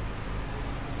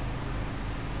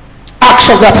 Acts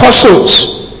of the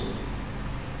Apostles,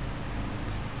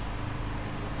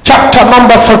 chapter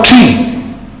number 13.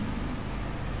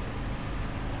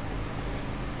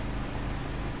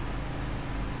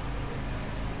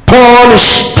 Paul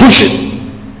is preaching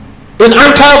in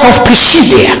Antioch of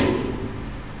Pisidia.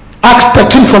 Acts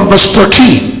 13 from verse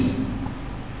 13.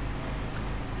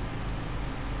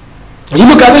 You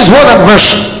look at this word at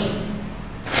verse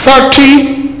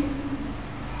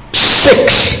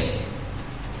 36.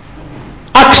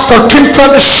 Acts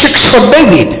 13:36 for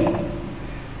David.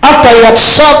 After he had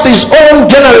served his own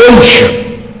generation.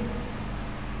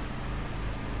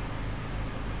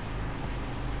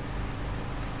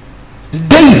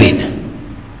 David,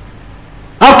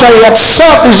 after he had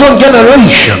served his own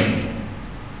generation,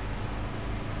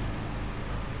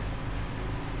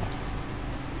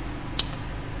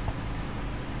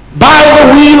 by the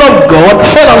will of God,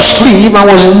 fell asleep and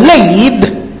was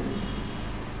laid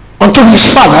unto his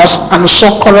fathers and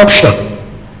saw corruption.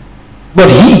 But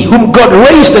he whom God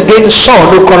raised again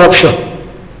saw no corruption.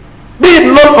 Be it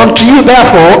known unto you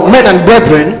therefore, men and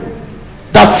brethren,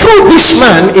 that through this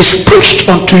man is preached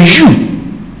unto you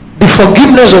the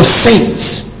forgiveness of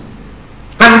sins,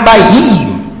 and by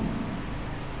him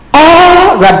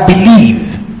all that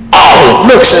believe, all,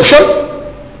 no exception,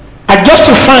 are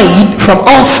justified from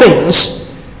all things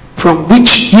from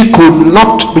which ye could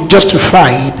not be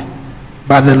justified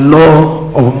by the law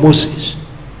of Moses.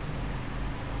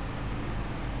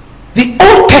 The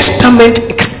Old Testament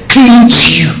excludes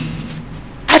you.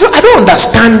 I don't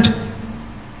understand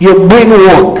your brain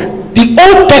work. The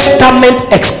Old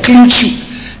Testament excludes you.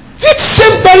 This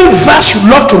same very verse you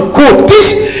love to quote,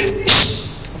 this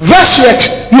verse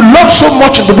you love so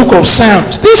much in the book of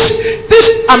Psalms, this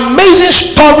amazing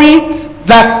story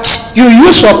that you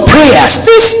use for prayers,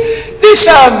 this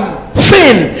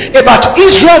thing about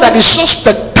Israel that is so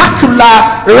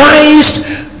spectacularized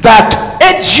that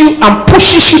aids you and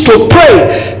pushes you to pray,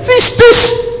 this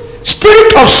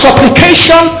spirit of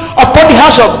supplication upon the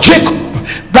house of Jacob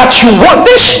that you want,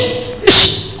 this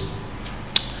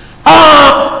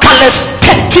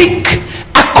calisthenic,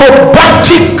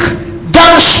 acrobatic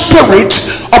dance spirit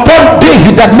upon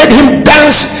David that made him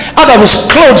dance out of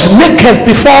his clothes naked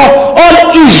before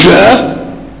all Israel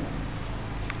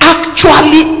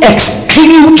actually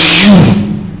excludes you.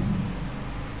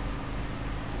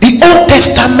 The Old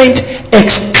Testament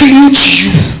excludes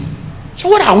you. So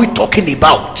what are we talking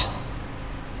about?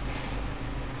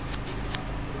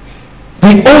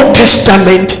 The Old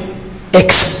Testament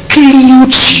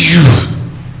excludes you.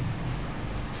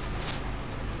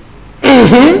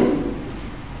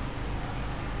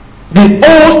 The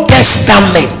Old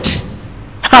Testament.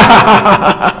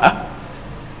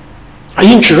 Are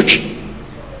you in church?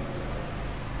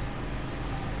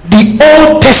 The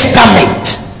Old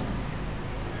Testament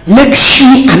makes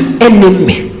you an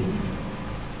enemy.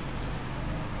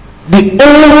 The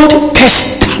Old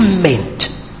Testament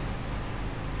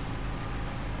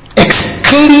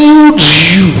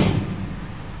excludes you.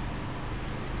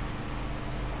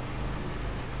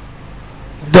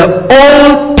 The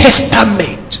Old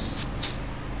Testament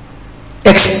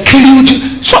excludes you.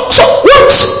 So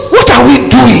what are we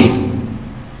doing?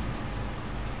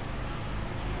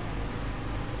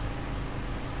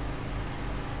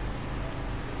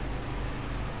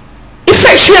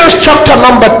 Ephesians chapter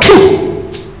number 2.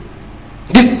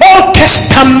 The Old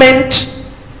Testament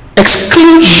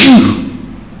excludes you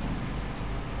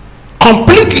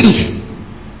completely.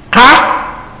 Huh?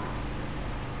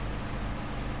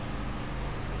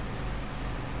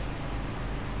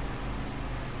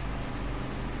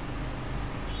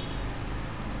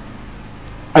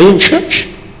 Are you in church?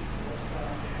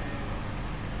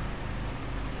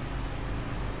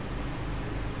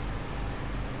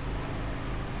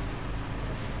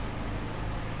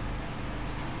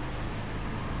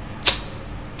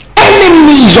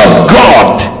 Enemies of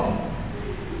God.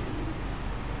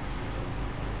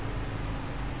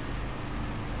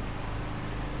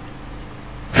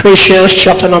 Ephesians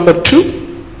chapter number 2.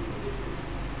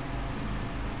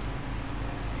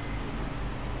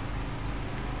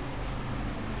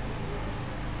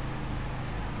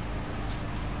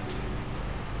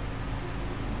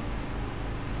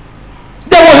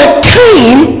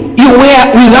 You were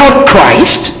without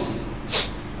Christ.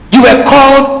 You were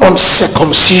called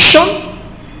uncircumcision.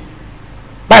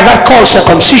 By that called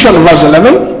circumcision, verse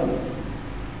 11.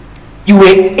 You were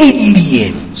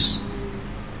aliens.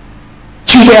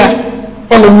 You were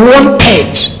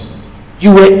unwanted.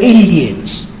 You were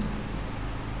aliens.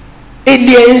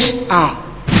 Aliens are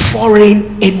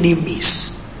foreign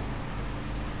enemies.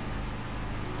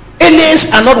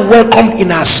 Aliens are not welcomed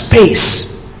in our space.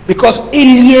 Because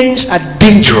aliens are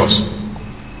dangerous.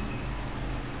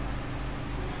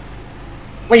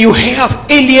 When you hear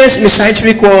of aliens in the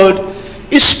scientific world,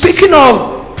 it's speaking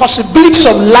of possibilities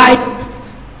of life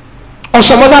on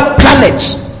some other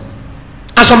planets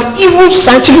and some evil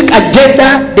scientific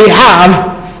agenda they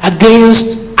have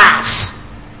against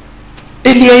us.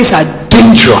 Aliens are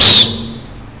dangerous.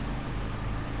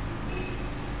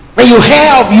 When you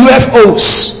hear of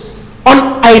UFOs,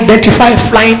 unidentified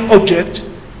flying objects,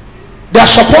 they are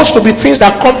supposed to be things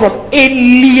that come from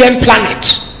alien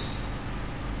planets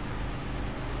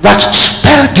that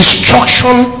spell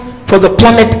destruction for the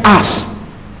planet Earth.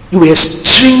 You were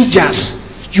strangers.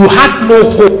 You had no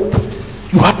hope.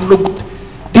 You had no good.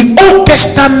 The Old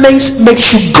Testament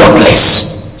makes you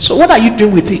godless. So what are you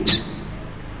doing with it?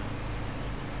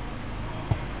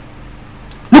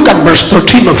 Look at verse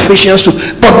 13 of Ephesians 2.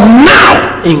 But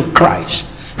now in Christ.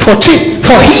 14.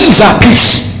 For he is our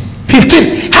peace.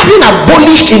 15. Having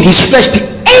abolished in his flesh the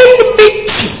enmity.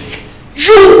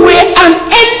 You were an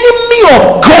enemy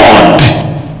of God.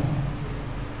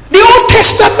 The Old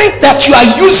Testament that you are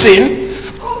using,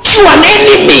 you are an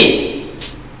enemy.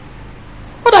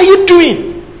 What are you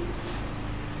doing?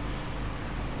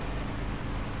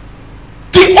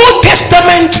 The Old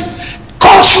Testament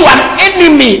calls you an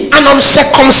enemy, an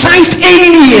uncircumcised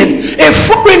alien, a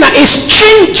foreigner, a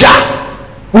stranger,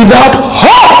 without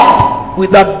hope,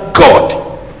 without God.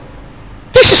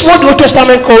 This is what the Old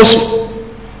Testament calls you.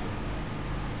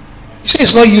 You say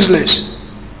it's not useless.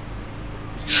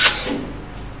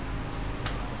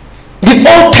 The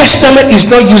Old Testament is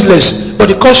not useless, but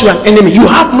it calls you an enemy. You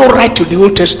have no right to the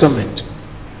Old Testament.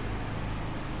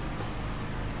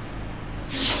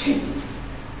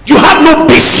 You have no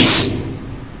basis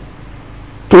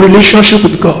to relationship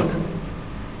with God.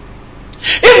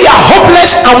 If you are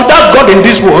hopeless and without God in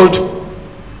this world,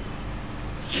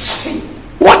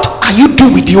 what are you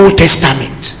doing with the Old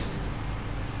Testament?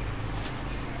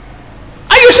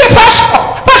 And you say,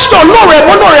 Pastor, no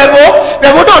Revo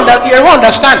don't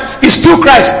understand. It's through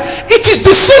Christ. It is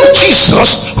the same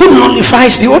Jesus who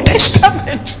nullifies the Old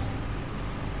Testament.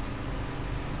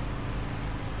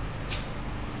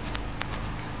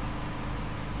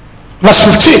 Verse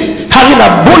 15. Having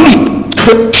abolished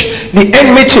the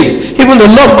enmity, even the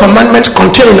law of commandments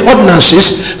contained in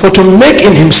ordinances, for to make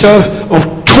in himself of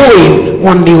twain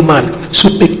one new man, so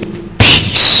make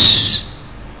peace.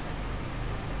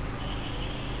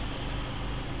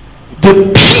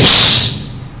 The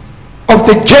peace of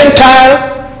the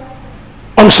Gentile,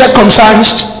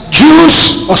 uncircumcised,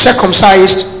 Jews or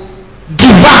circumcised,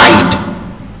 divide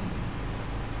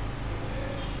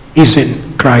is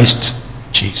in Christ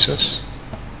Jesus.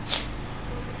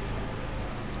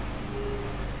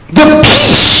 The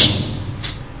peace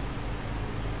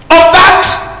of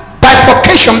that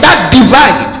bifurcation, that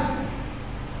divide,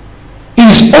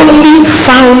 is only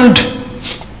found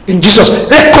in Jesus.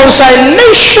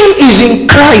 Reconciliation is in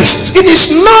Christ. It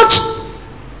is not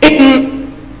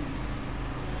in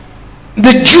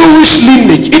the Jewish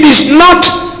lineage. It is not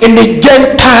in the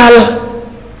Gentile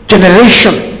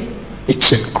generation.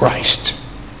 It's in Christ.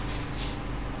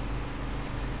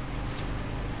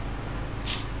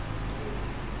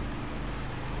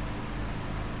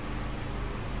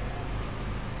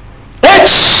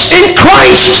 It's in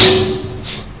Christ.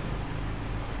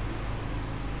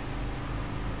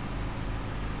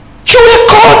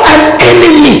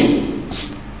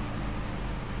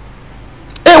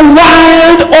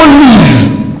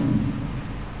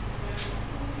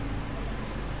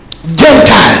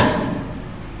 Gentile.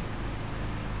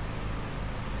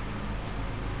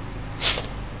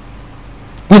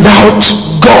 Without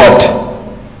God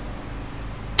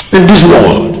in this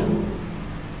world.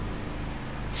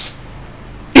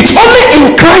 It's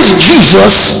only in Christ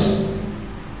Jesus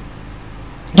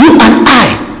you and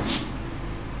I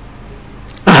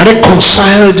are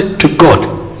reconciled to God.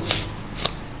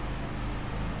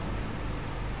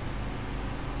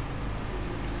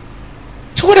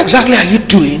 So what exactly are you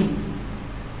doing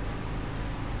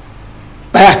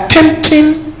by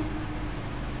attempting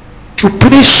to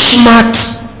play smart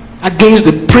against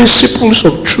the principles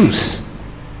of truth?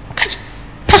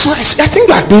 That's why I think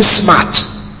you are being smart.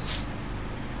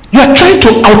 You are trying to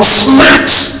outsmart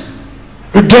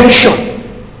redemption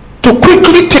to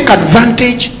quickly take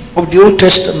advantage of the Old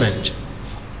Testament.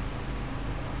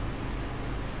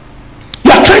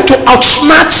 You are trying to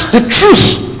outsmart the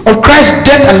truth of Christ's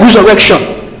death and resurrection.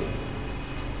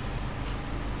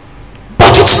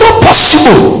 But it's not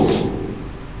possible,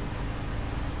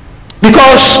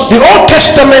 because the Old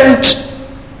Testament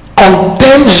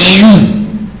condemns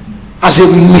you as a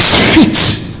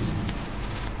misfit.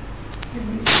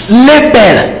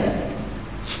 Label.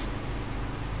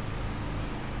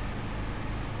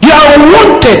 You are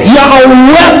wanted, you are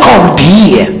welcomed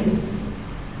here.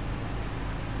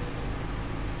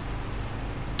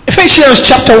 Ephesians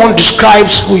chapter 1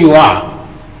 describes who you are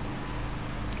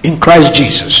in Christ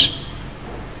Jesus.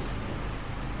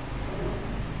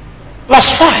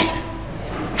 Verse 5.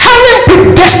 Having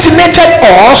predestinated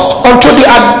us unto the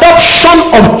adoption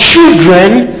of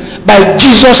children by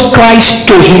Jesus Christ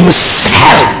to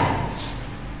himself.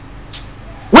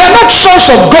 We are not sons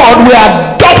of God, we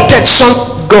are adopted sons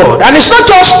of God. And it's not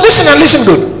just, listen and listen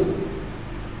good.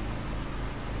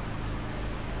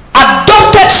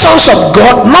 Adopted sons of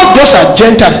God, not just as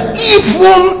Gentiles,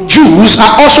 even Jews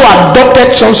are also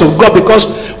adopted sons of God, because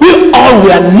we all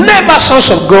were never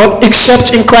sons of God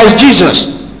except in Christ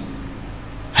Jesus.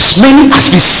 As many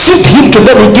as received him, to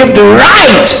them he gave the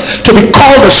right to be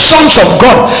called the sons of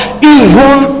God,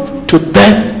 even to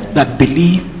them that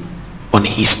believe on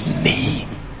his name,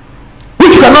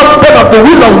 which were not born of the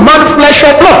will of man, flesh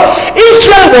or blood.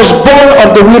 Israel was born of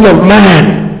the will of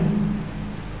man.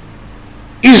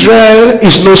 Israel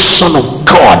is no son of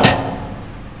God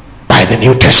by the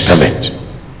New Testament.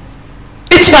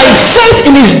 It's by faith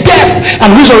in his death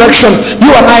and resurrection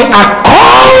you and I are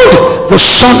called the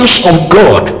sons of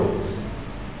God,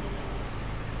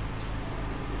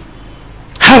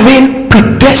 having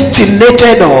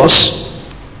predestinated us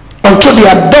unto the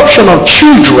adoption of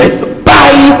children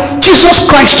by Jesus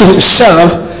Christ to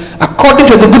himself, according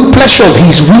to the good pleasure of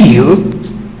his will,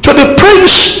 to the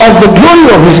praise of the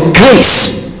glory of his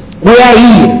grace,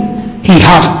 wherein he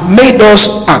hath made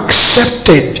us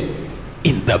accepted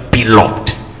in the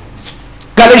beloved.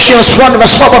 Galatians 1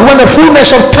 verse 4. But when the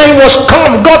fullness of time was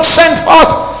come, God sent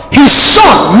forth his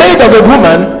son, made of a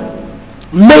woman,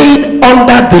 made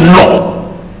under the law.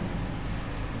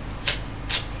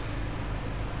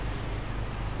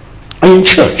 Are you in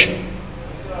church?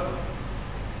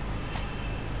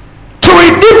 To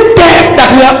redeem them that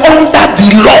were under the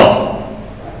law.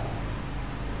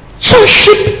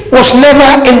 Sonship was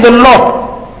never in the law.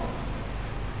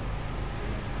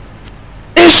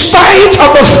 In spite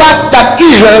of the fact that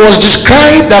Israel was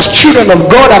described as children of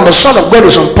God and the Son of God in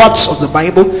some parts of the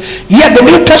Bible, yet the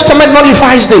New Testament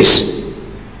nullifies this.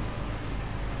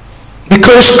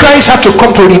 Because Christ had to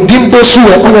come to redeem those who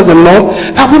were under the law,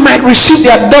 that we might receive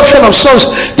the adoption of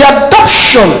sons. The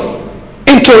adoption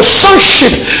into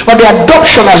sonship, or the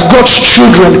adoption as God's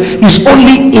children, is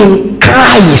only in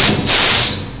Christ.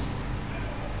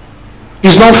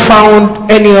 It's not found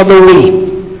any other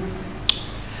way.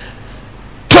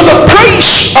 To the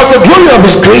praise of the glory of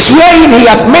his grace, wherein he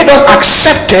hath made us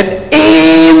accepted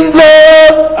in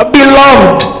the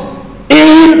beloved.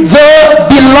 In the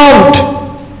beloved.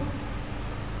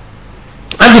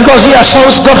 And because ye are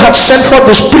sons, God hath sent forth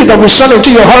the Spirit of his Son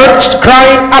into your hearts,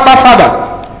 crying, Abba, Father.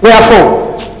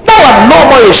 Wherefore, thou art no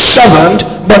more a servant,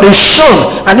 but a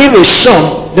son. And if a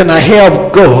son, then a heir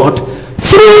of God,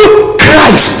 through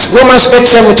Christ. Romans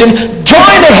 8:17.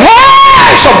 Join the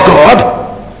heirs of God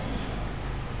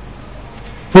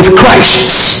with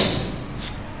Christ.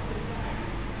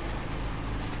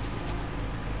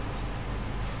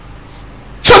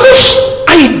 So this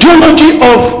ideology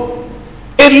of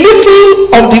a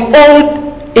little of the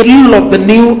old, a little of the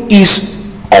new is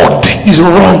odd, is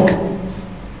wrong.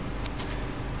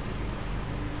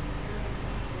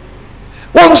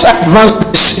 Once I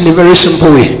advanced this in a very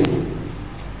simple way.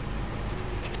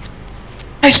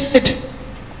 I said,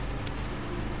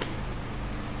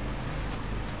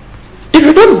 if you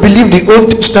you don't believe the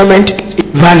Old Testament is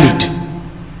valid,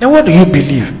 then what do you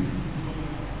believe?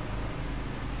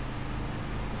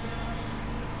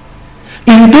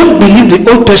 If you don't believe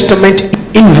the Old Testament is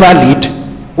invalid,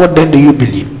 what then do you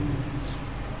believe?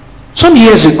 Some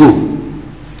years ago,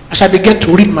 as I began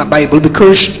to read my Bible,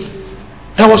 because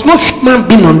there was no human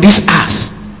being on this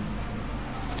earth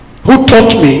who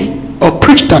taught me or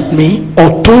preached at me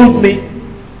or told me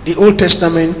the Old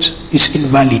Testament is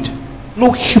invalid.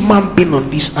 No human being on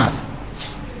this earth.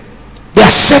 There are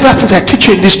several things I teach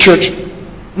you in this church.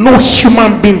 No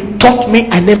human being taught me.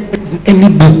 I never read in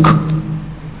any book.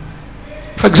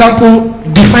 For example,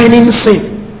 defining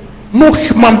sin. No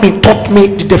human being taught me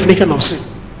the definition of sin.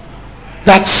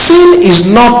 That sin is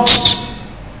not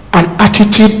an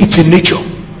attitude, it's a nature.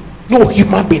 No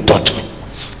human being taught me.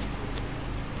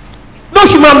 No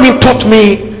human being taught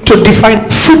me to define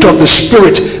fruit of the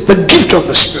Spirit, the gift of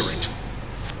the Spirit.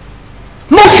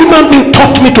 No human being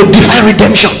taught me to define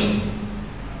redemption.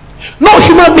 No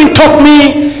human being taught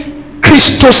me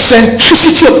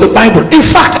Christocentricity of the Bible. In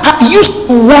fact, I've used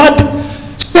the word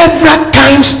several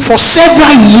times for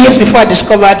several years before I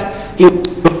discovered it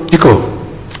was logical.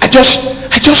 I just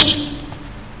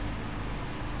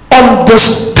on the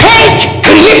stage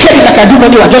created it like I do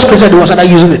many. I just created the words and I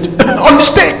using it on the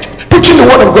stage, preaching the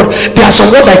word of God. There are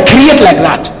some words I create like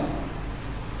that.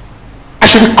 I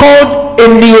should be called a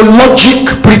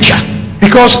neologic preacher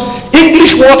because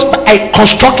English words I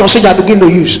construct on stage I begin to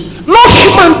use. No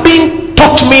human being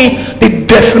taught me the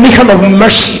definition of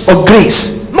mercy or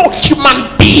grace. No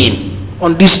human being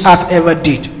on this earth ever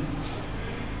did. It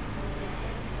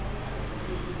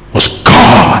was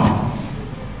God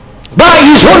by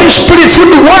his Holy Spirit through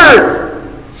the word.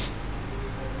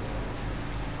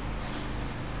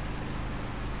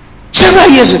 Several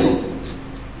years ago,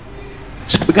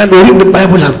 so I began to read the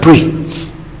Bible and pray,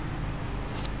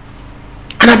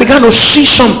 and I began to see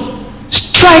some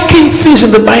striking things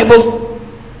in the Bible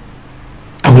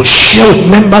I will share with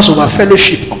members of our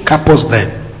fellowship on campus then.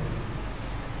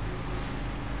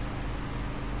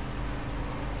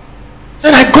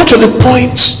 Then I got to the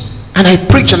point and I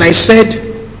preached and I said,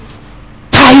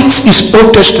 tithes is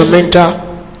Old Testamental,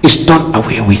 is done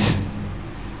away with.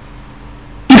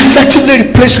 Effectively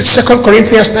replaced with 2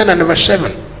 Corinthians 9 and verse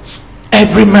 7.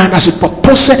 Every man as he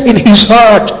purposeth in his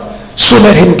heart, so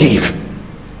let him give.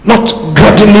 Not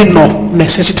grudgingly nor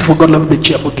necessity, for God love the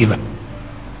cheerful giver.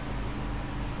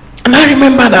 And I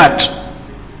remember that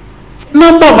a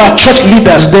number of our church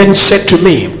leaders then said to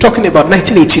me, I'm talking about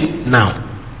 1980 now,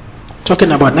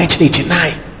 talking about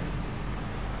 1989,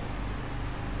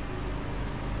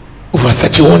 over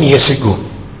 31 years ago.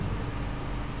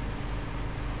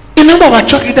 A number of our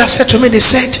church leaders said to me, they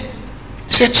said,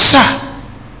 sir,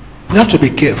 we have to be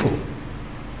careful.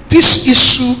 This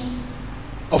issue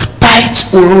of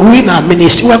tithes will ruin our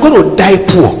ministry. We are going to die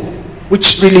poor,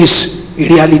 which really is a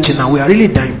reality now. We are really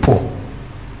dying poor.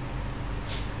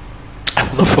 I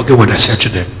will not forget what I said to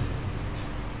them.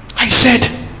 I said,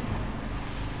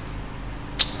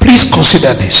 please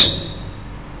consider this.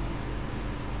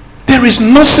 There is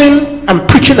nothing I'm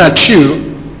preaching at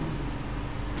you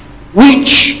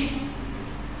which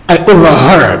I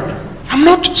overheard. I'm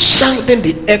not sounding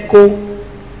the echo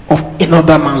of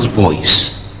another man's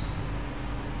voice.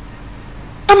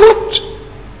 I'm not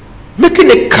making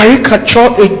a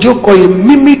caricature, a joke, or a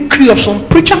mimicry of some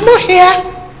preacher. I'm not here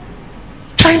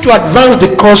trying to advance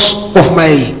the cause of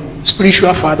my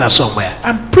spiritual father somewhere.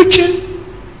 I'm preaching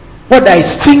what I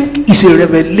think is a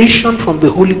revelation from the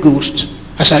Holy Ghost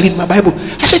as I read my Bible.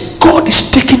 I said, God is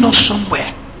taking us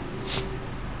somewhere.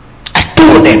 I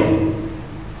told them.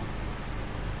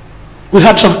 We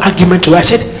had some argument where I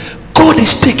said, God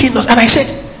is taking us. And I said,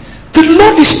 the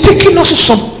Lord is taking us in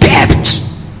some depth.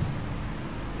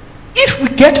 If we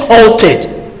get halted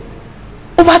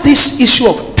over this issue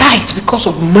of tithes because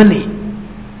of money,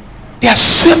 there are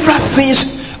several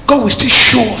things God will still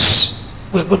show us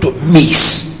we're going to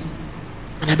miss.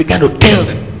 And I began to tell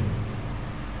them.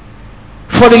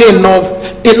 Funnily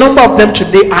enough, a number of them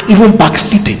today are even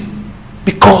backsliding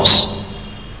because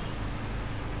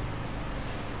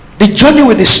the journey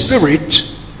with the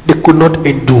Spirit they could not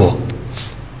endure.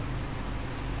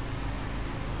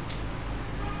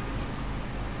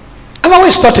 I've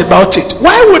always thought about it.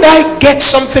 Why would I get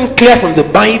something clear from the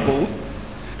Bible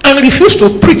and refuse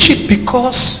to preach it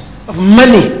because of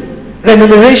money,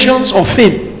 remunerations, or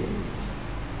fame?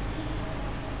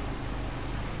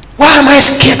 Why am I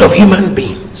scared of human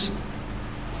beings?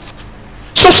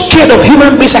 So scared of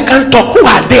human beings I can't talk. Who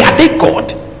are they? Are they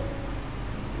God?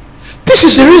 This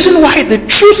is the reason why the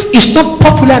truth is not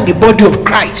popular in the body of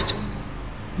Christ.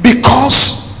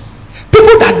 Because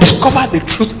people that discover the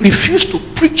truth refuse to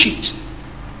preach it.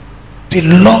 They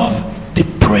love the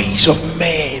praise of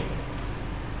men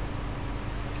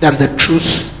than the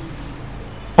truth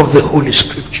of the Holy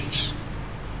Scriptures.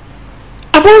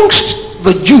 Amongst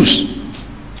the Jews,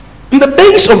 in the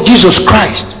days of Jesus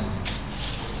Christ,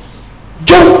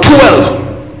 John 12,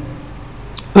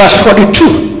 verse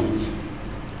 42.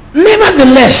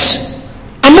 Nevertheless,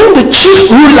 among the chief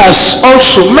rulers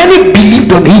also, many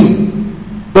believed on him,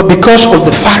 but because of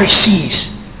the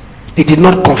Pharisees, they did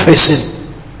not confess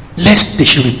him, lest they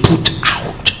should be put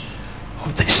out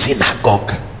of the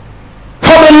synagogue.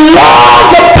 For they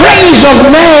love the praise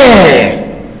of men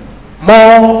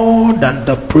more than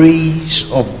the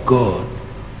praise of God.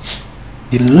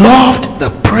 They loved the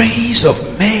praise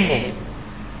of men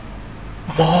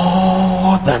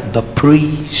more than the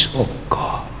praise of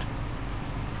God.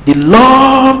 They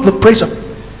loved the praise of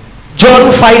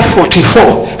John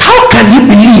 5:44. How can you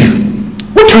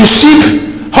believe which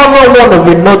receive honor one of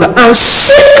another, and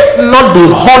seek not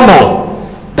the honor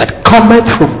that cometh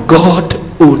from God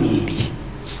only?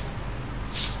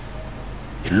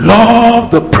 They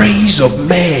love the praise of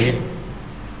men.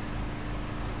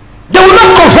 They will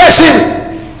not confess him.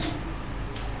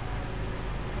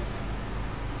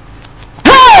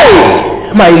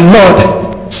 My Lord.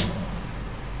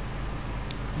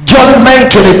 John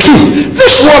 9:22.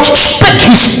 This word spake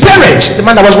his parents, the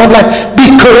man that was born blind,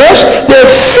 because they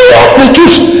feared the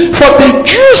Jews. For the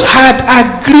Jews had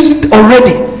agreed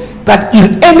already that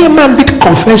if any man did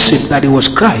confess him that he was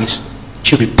Christ, he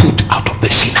should be put out of the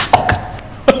synagogue.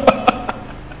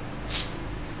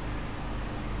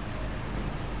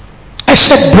 I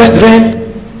said, brethren,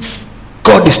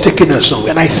 God is taking us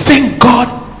somewhere, and I thank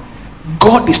God.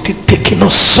 God is still taking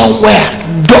us somewhere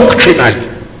doctrinally.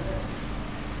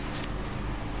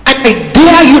 And I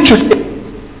dare you today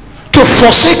to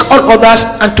forsake all others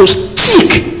and to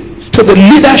stick to the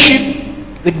leadership,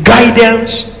 the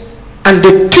guidance, and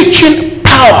the teaching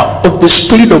power of the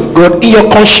Spirit of God in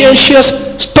your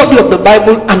conscientious study of the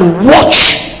Bible, and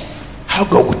watch how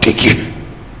God will take you.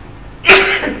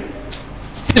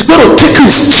 He's going to take you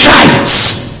in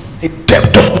strides, the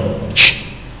depth of knowledge.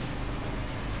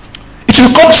 It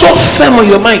will come so firm on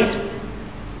your mind.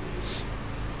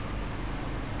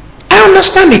 I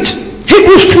understand it.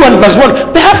 Hebrews 2 and verse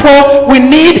 1. Therefore, we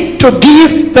need to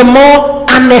give the more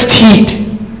earnest heed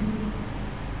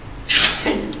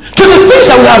to the things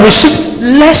that we have received,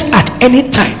 lest at any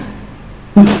time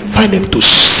we find them to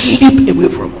slip away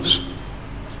from us.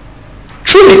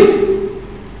 Truly,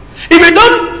 if you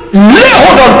don't lay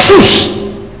hold on truth,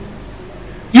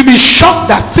 you'll be shocked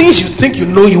that things you think you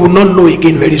know, you will not know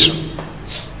again very soon.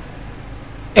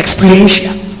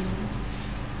 Experiential.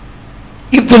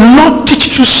 If the Lord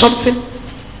teaches you something,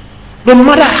 no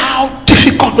matter how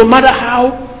difficult, no matter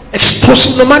how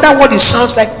explosive, no matter what it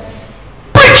sounds like,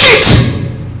 preach it.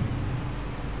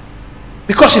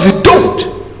 Because if you don't,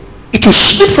 it will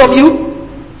slip from you.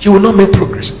 You will not make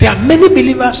progress. There are many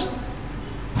believers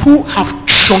who have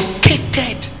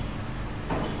truncated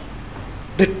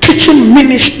the teaching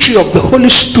ministry of the Holy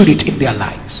Spirit in their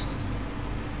lives.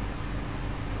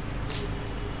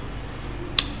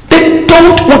 They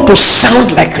don't want to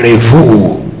sound like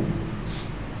Revo.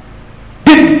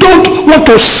 They don't want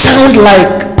to sound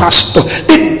like pastor.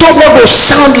 They don't want to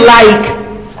sound like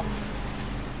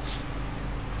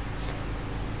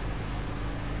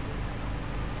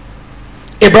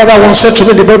a brother once said to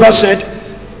me. The brother said,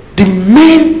 the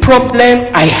main problem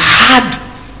I had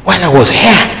while I was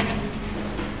here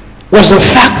was the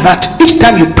fact that each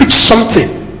time you preach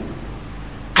something,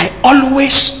 I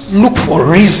always look for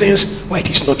reasons why it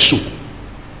is not so.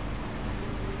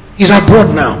 He's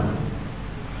abroad now.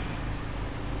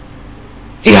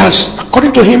 He has,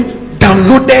 according to him,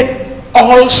 downloaded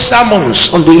all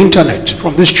sermons on the internet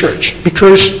from this church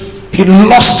because he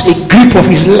lost a grip of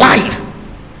his life.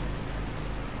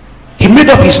 He made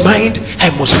up his mind, I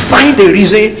must find a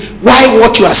reason why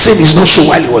what you are saying is not so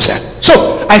while he was here.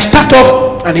 So I start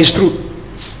off and it's true.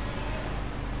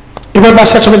 The brother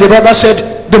said to me, the brother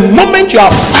said, the moment you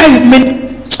are 5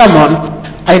 minutes sermon,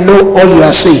 I know all you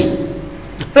are saying.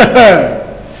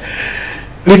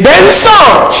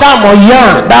 Redemption,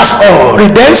 Shamoyan, that's all.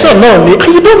 Redemption, no,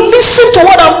 and you don't listen to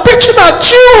what I'm preaching at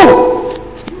you.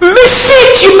 Miss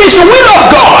it, you miss the will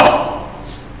of God.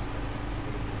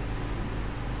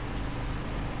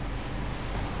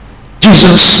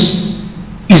 Jesus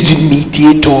is the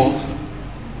mediator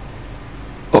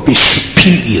of a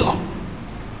superior.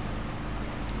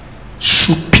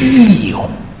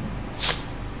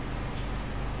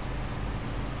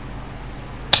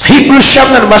 Hebrews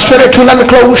chapter verse 22, let me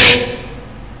close.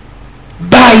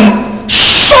 By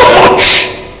so much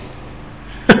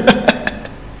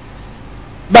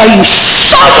you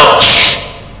so much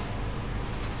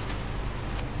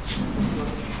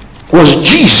was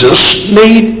Jesus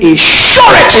made a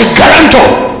surety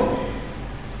guarantor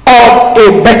of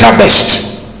a better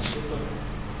best,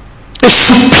 a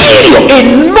superior, a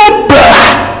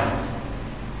nobler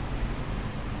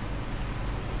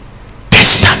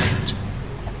testament.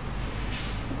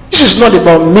 This is not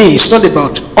about me, it's not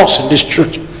about us in this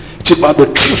church, it's about the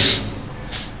truth.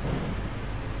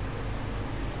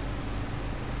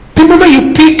 The moment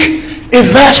you pick a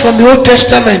verse from the Old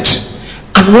Testament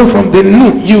and one from the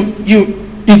New, you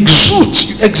exude,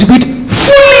 you exhibit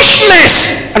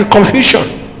foolishness and confusion.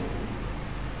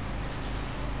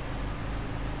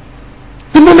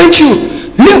 The moment you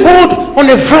lay hold on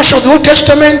a verse of the Old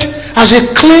Testament as a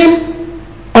claim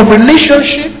of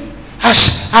relationship,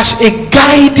 as a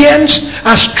guidance,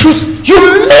 as truth, you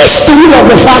miss the will of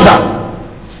the Father.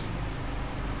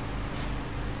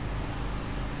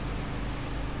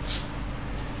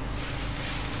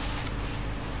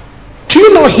 Do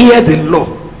you not hear the law?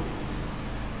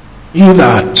 You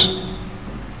that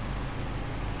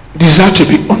desire to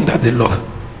be under the law.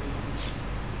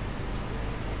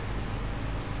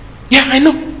 Yeah, I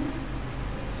know.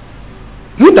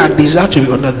 You that desire to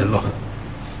be under the law.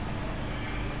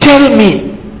 Tell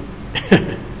me.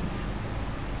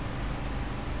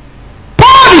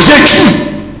 Paul is a Jew.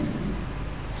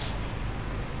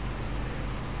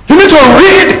 You need to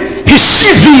read his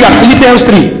CV at Philippians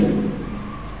 3.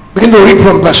 Begin to read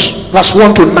from verse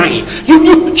 1 to 9.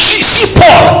 You see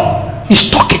Paul. He's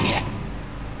talking here.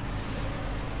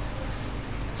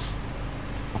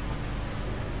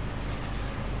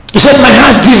 He said, my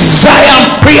heart's desire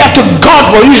and prayer to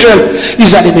God for Israel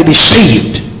is that they may be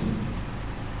saved.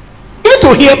 You need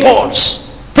to hear Paul's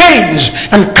pains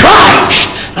and cries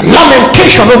and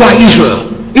lamentation over Israel.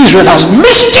 Israel has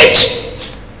missed it.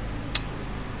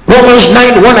 Romans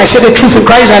 9:1, I say the truth in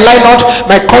Christ, I lie not,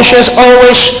 my conscience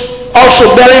always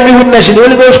also bearing me witness in the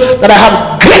Holy Ghost that I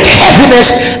have great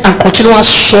heaviness and continual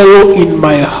sorrow in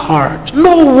my heart.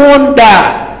 No wonder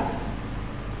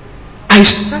I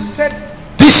started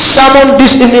this sermon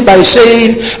this evening by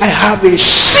saying I have a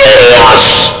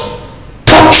serious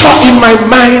torture in my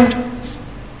mind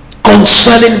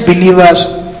concerning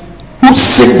believers who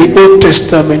think the Old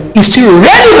Testament is still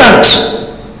relevant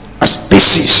as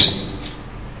basis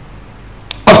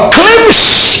of claims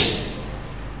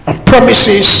and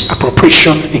promises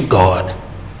appropriation in God.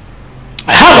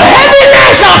 I have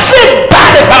heaviness, I feel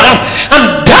bad about it,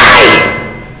 I'm dying.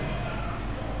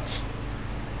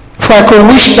 For I could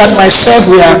wish that myself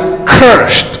were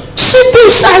cursed. See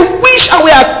this, I wish I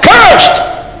were cursed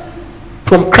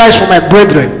from Christ for my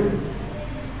brethren,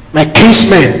 my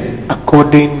kinsmen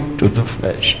according to the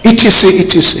flesh. etc.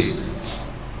 etc.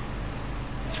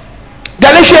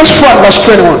 Galatians 4 verse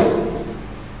 21.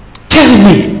 Tell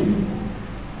me.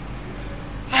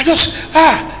 I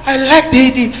like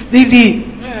the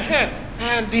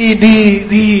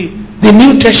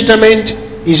New Testament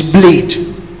is blade.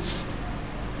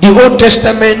 The Old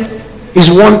Testament is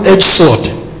one-edged sword.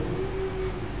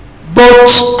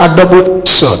 Both are double-edged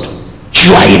sword.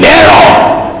 You are in error.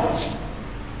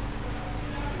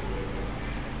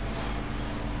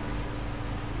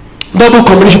 Double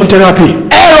combination therapy.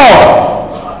 Error.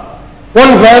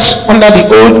 One verse under the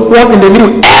old, one in the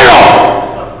new. Error.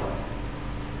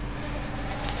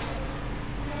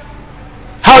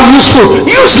 How useful?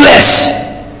 Useless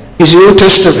is the Old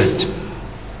Testament.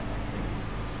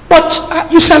 But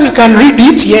you said we can read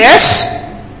it, yes.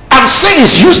 I'm saying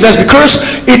it's useless because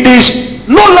it is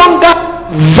no longer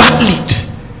valid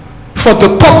for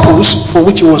the purpose for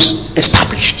which it was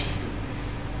established.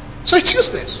 So it's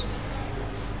useless.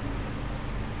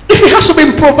 If it has to be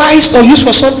improvised or used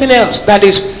for something else that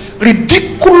is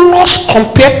ridiculous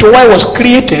compared to why it was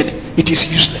created, it is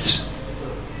useless.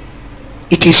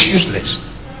 It is useless.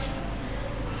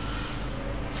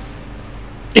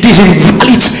 It is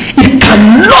invalid. It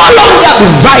can no longer be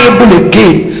viable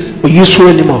again or useful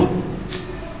anymore.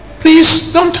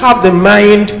 Please don't have the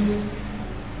mind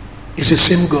it's the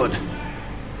same God.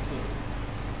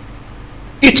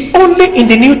 It's only in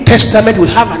the New Testament we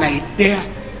have an idea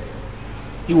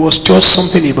it was just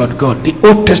something about God. The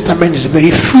Old Testament is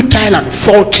very futile and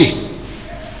faulty,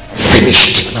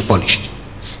 finished and abolished.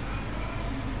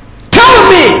 Tell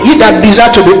me, ye that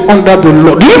desire to be under the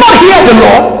law, do you not hear the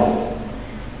law?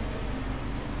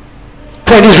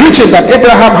 For it is written that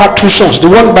Abraham had two sons, the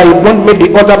one by one made,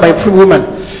 the other by free woman.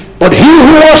 But he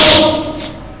who was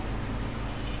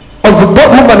of the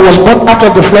woman was born out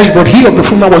of the flesh, but he of the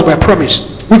free woman was by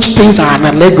promise. Which things are an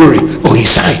allegory or a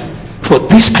sign? For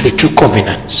these are the two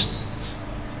covenants.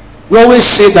 We always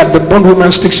say that the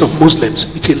bondwoman speaks of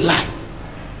Muslims. It's a lie.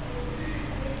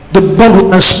 The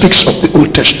bondwoman speaks of the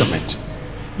Old Testament.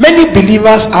 Many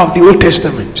believers are of the Old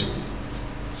Testament.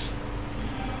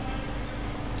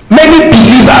 Many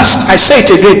believers, I say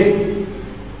it again,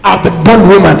 are the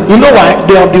bondwoman. You know why?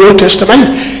 They are of the Old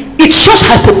Testament. It's just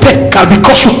hypothetical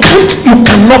because you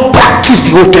cannot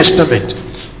practice the Old Testament.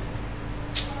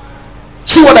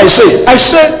 See what I say? I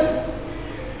say,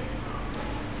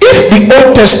 if the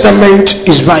Old Testament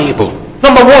is viable,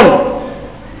 number one,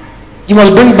 you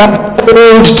must bring back the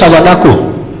old tabernacle.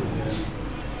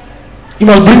 You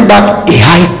must bring back a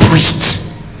high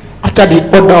priest after the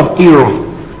order of Aaron.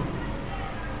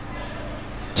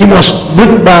 You must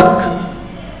bring back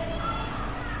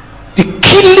the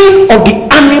killing of the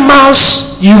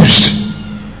animals used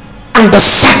and the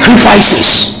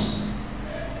sacrifices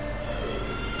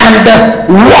and the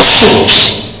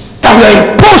washings that were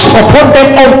imposed upon them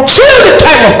until the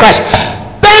time of Christ.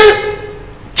 Then,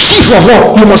 chief of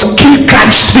all, you must kill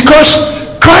Christ, because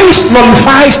Christ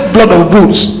nullifies blood of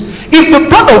bulls. If the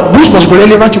blood of bulls must be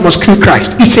relevant, you must kill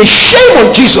Christ. It's a shame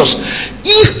on Jesus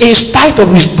if in spite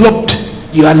of his blood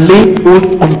you are laid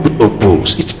hold on blood of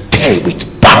bulls. It's terrible, it's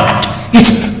bad,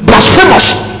 it's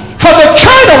blasphemous. For the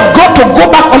child of God to go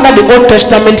back under the Old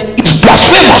Testament is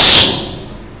blasphemous,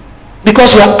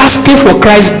 because you are asking for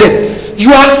Christ's death.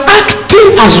 You are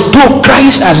acting as though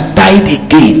Christ has died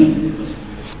again.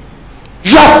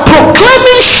 You are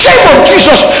proclaiming shame on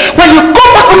Jesus. When you go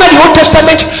back under the Old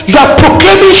Testament, you are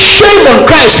proclaiming shame on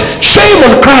Christ. Shame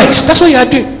on Christ. That's what you are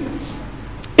doing.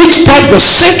 Each time the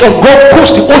saint of God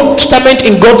quotes the Old Testament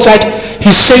in God's sight, he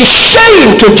says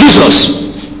shame to Jesus.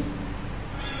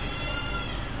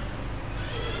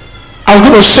 I was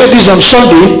going to say this on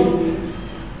Sunday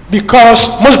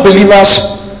because most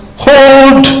believers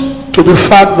hold to the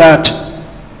fact that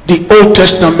the Old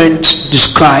Testament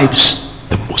describes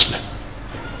the Muslim.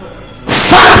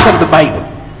 Far from the Bible.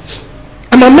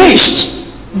 I'm amazed.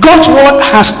 God's word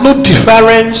has no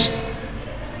difference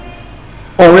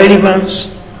or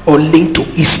relevance or link to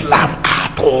Islam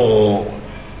at all.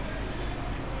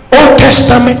 Old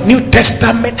Testament, New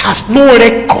Testament has no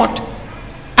record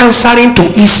answering to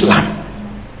Islam.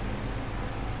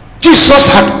 Jesus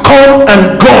had come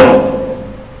and gone.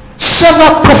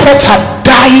 Several prophets had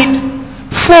died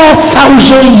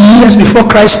 4,000 years before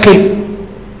Christ came.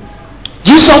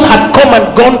 Jesus had come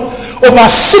and gone over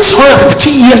 650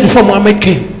 years before Muhammad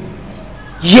came.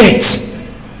 Yet,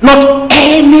 not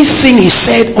anything is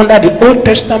said under the Old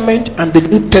Testament and the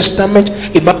New Testament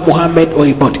about Muhammad or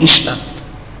about Islam.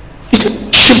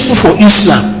 It's shameful for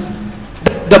Islam.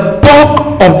 The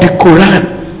bulk of the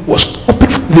Quran was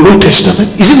copied from the Old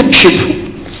Testament. Isn't it shameful?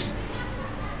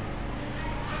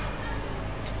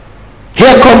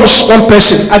 Here comes one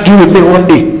person arguing with me one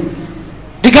day.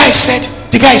 The guy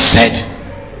said,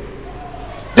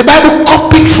 the Bible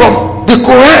copied from the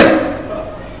Quran.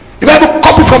 The Bible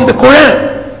copied from the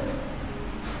Quran.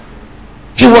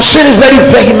 He was saying it very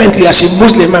vehemently as a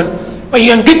Muslim man. When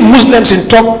you engage Muslims in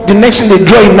talk, the next thing they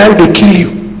draw in mind, they kill you.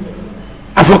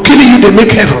 And for killing you, they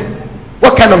make heaven.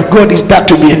 What kind of God is that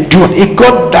to be endured? A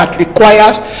God that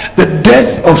requires the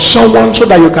death of someone so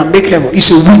that you can make heaven. It's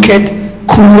a wicked,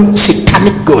 cruel,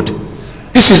 satanic God.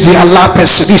 This is the Allah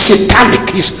person. He's satanic.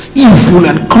 He's evil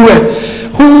and cruel.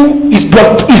 Who is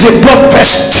a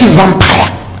bloodthirsty vampire.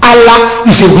 Allah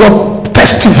is a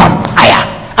bloodthirsty vampire.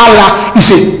 Allah is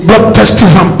a bloodthirsty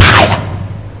vampire.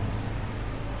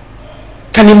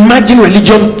 Can you imagine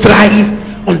religion thrive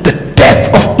on the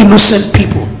death of innocent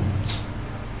people?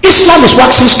 Islam is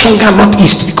waxing stronger, not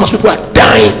east, because people are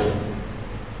dying.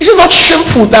 Is it not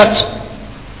shameful that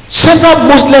several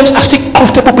Muslims are still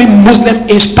comfortable being Muslim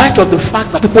in spite of the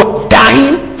fact that people are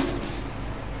dying?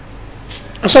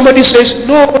 And somebody says,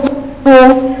 no,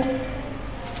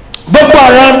 Boko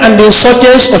Haram and the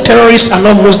insurgents or terrorists are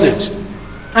not Muslims.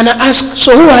 And I ask,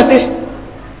 so who are they?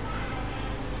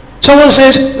 Someone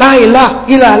says, La ilaha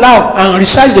illallah, and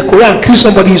recites the Quran and kills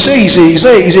somebody. You say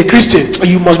he's a Christian.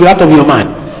 You must be out of your mind.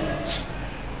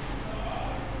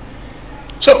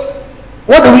 So,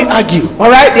 what do we argue?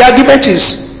 Alright, the argument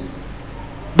is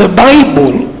the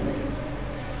Bible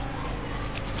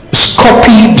is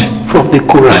copied from the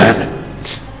Quran.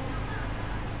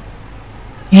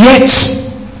 Yet,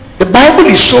 the Bible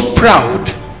is so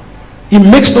proud, it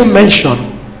makes no mention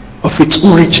of its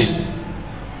origin.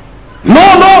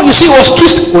 No, you see, it was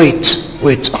twisted.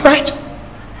 Wait, alright.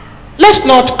 Let's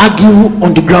not argue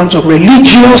on the grounds of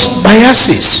religious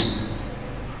biases.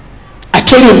 I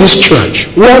told you in this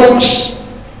church, once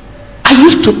I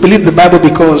used to believe the Bible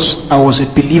because I was a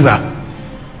believer.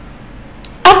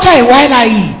 After a while,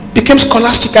 I became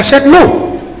scholastic. I said, no,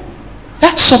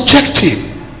 That's subjective.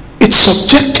 It's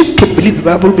subjective to believe the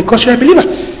Bible because you're a believer.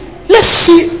 Let's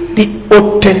see the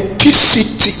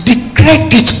authenticity, the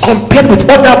credit compared with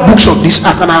other books of this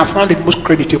earth, and I have found it most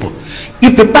creditable.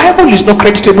 If the Bible is not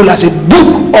creditable as a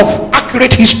book of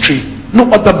accurate history, no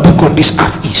other book on this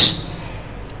earth is.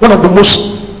 One of the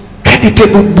most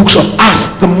creditable books on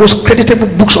earth, the most creditable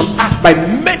books on earth by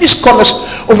many scholars.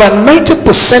 Over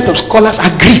 90% of scholars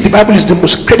agree the Bible is the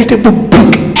most creditable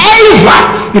book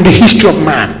ever in the history of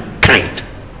mankind.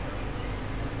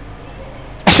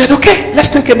 I said, okay, let's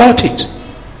think about it.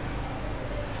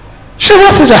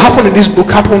 Several things that happened in this book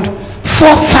happened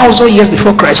 4,000 years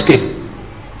before Christ came.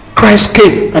 Christ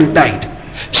came and died.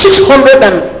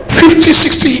 650,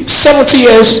 60, 70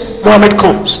 years, Muhammad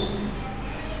comes.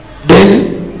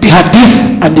 Then the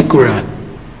Hadith and the Quran.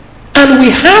 And we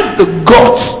have the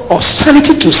guts of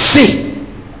sanity to say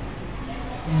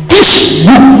this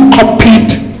book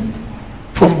copied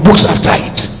from books after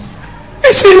it.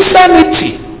 It's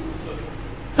insanity.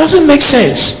 Doesn't make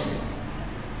sense.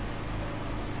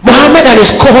 Muhammad and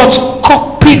his cohorts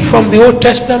copied from the Old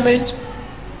Testament,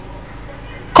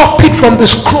 copied from the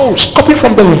scrolls, copied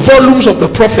from the volumes of the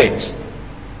prophets,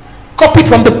 copied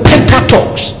from the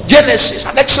Pentateuch, Genesis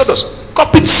and Exodus,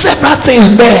 copied several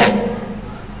things there.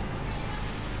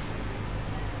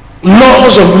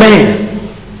 Laws of men.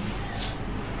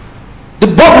 The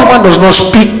Bible does not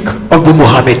speak of the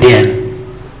Mohammedan.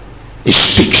 It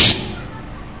speaks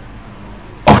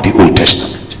of the Old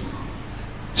Testament.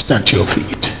 Stand to your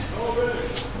feet.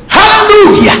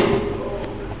 Hallelujah.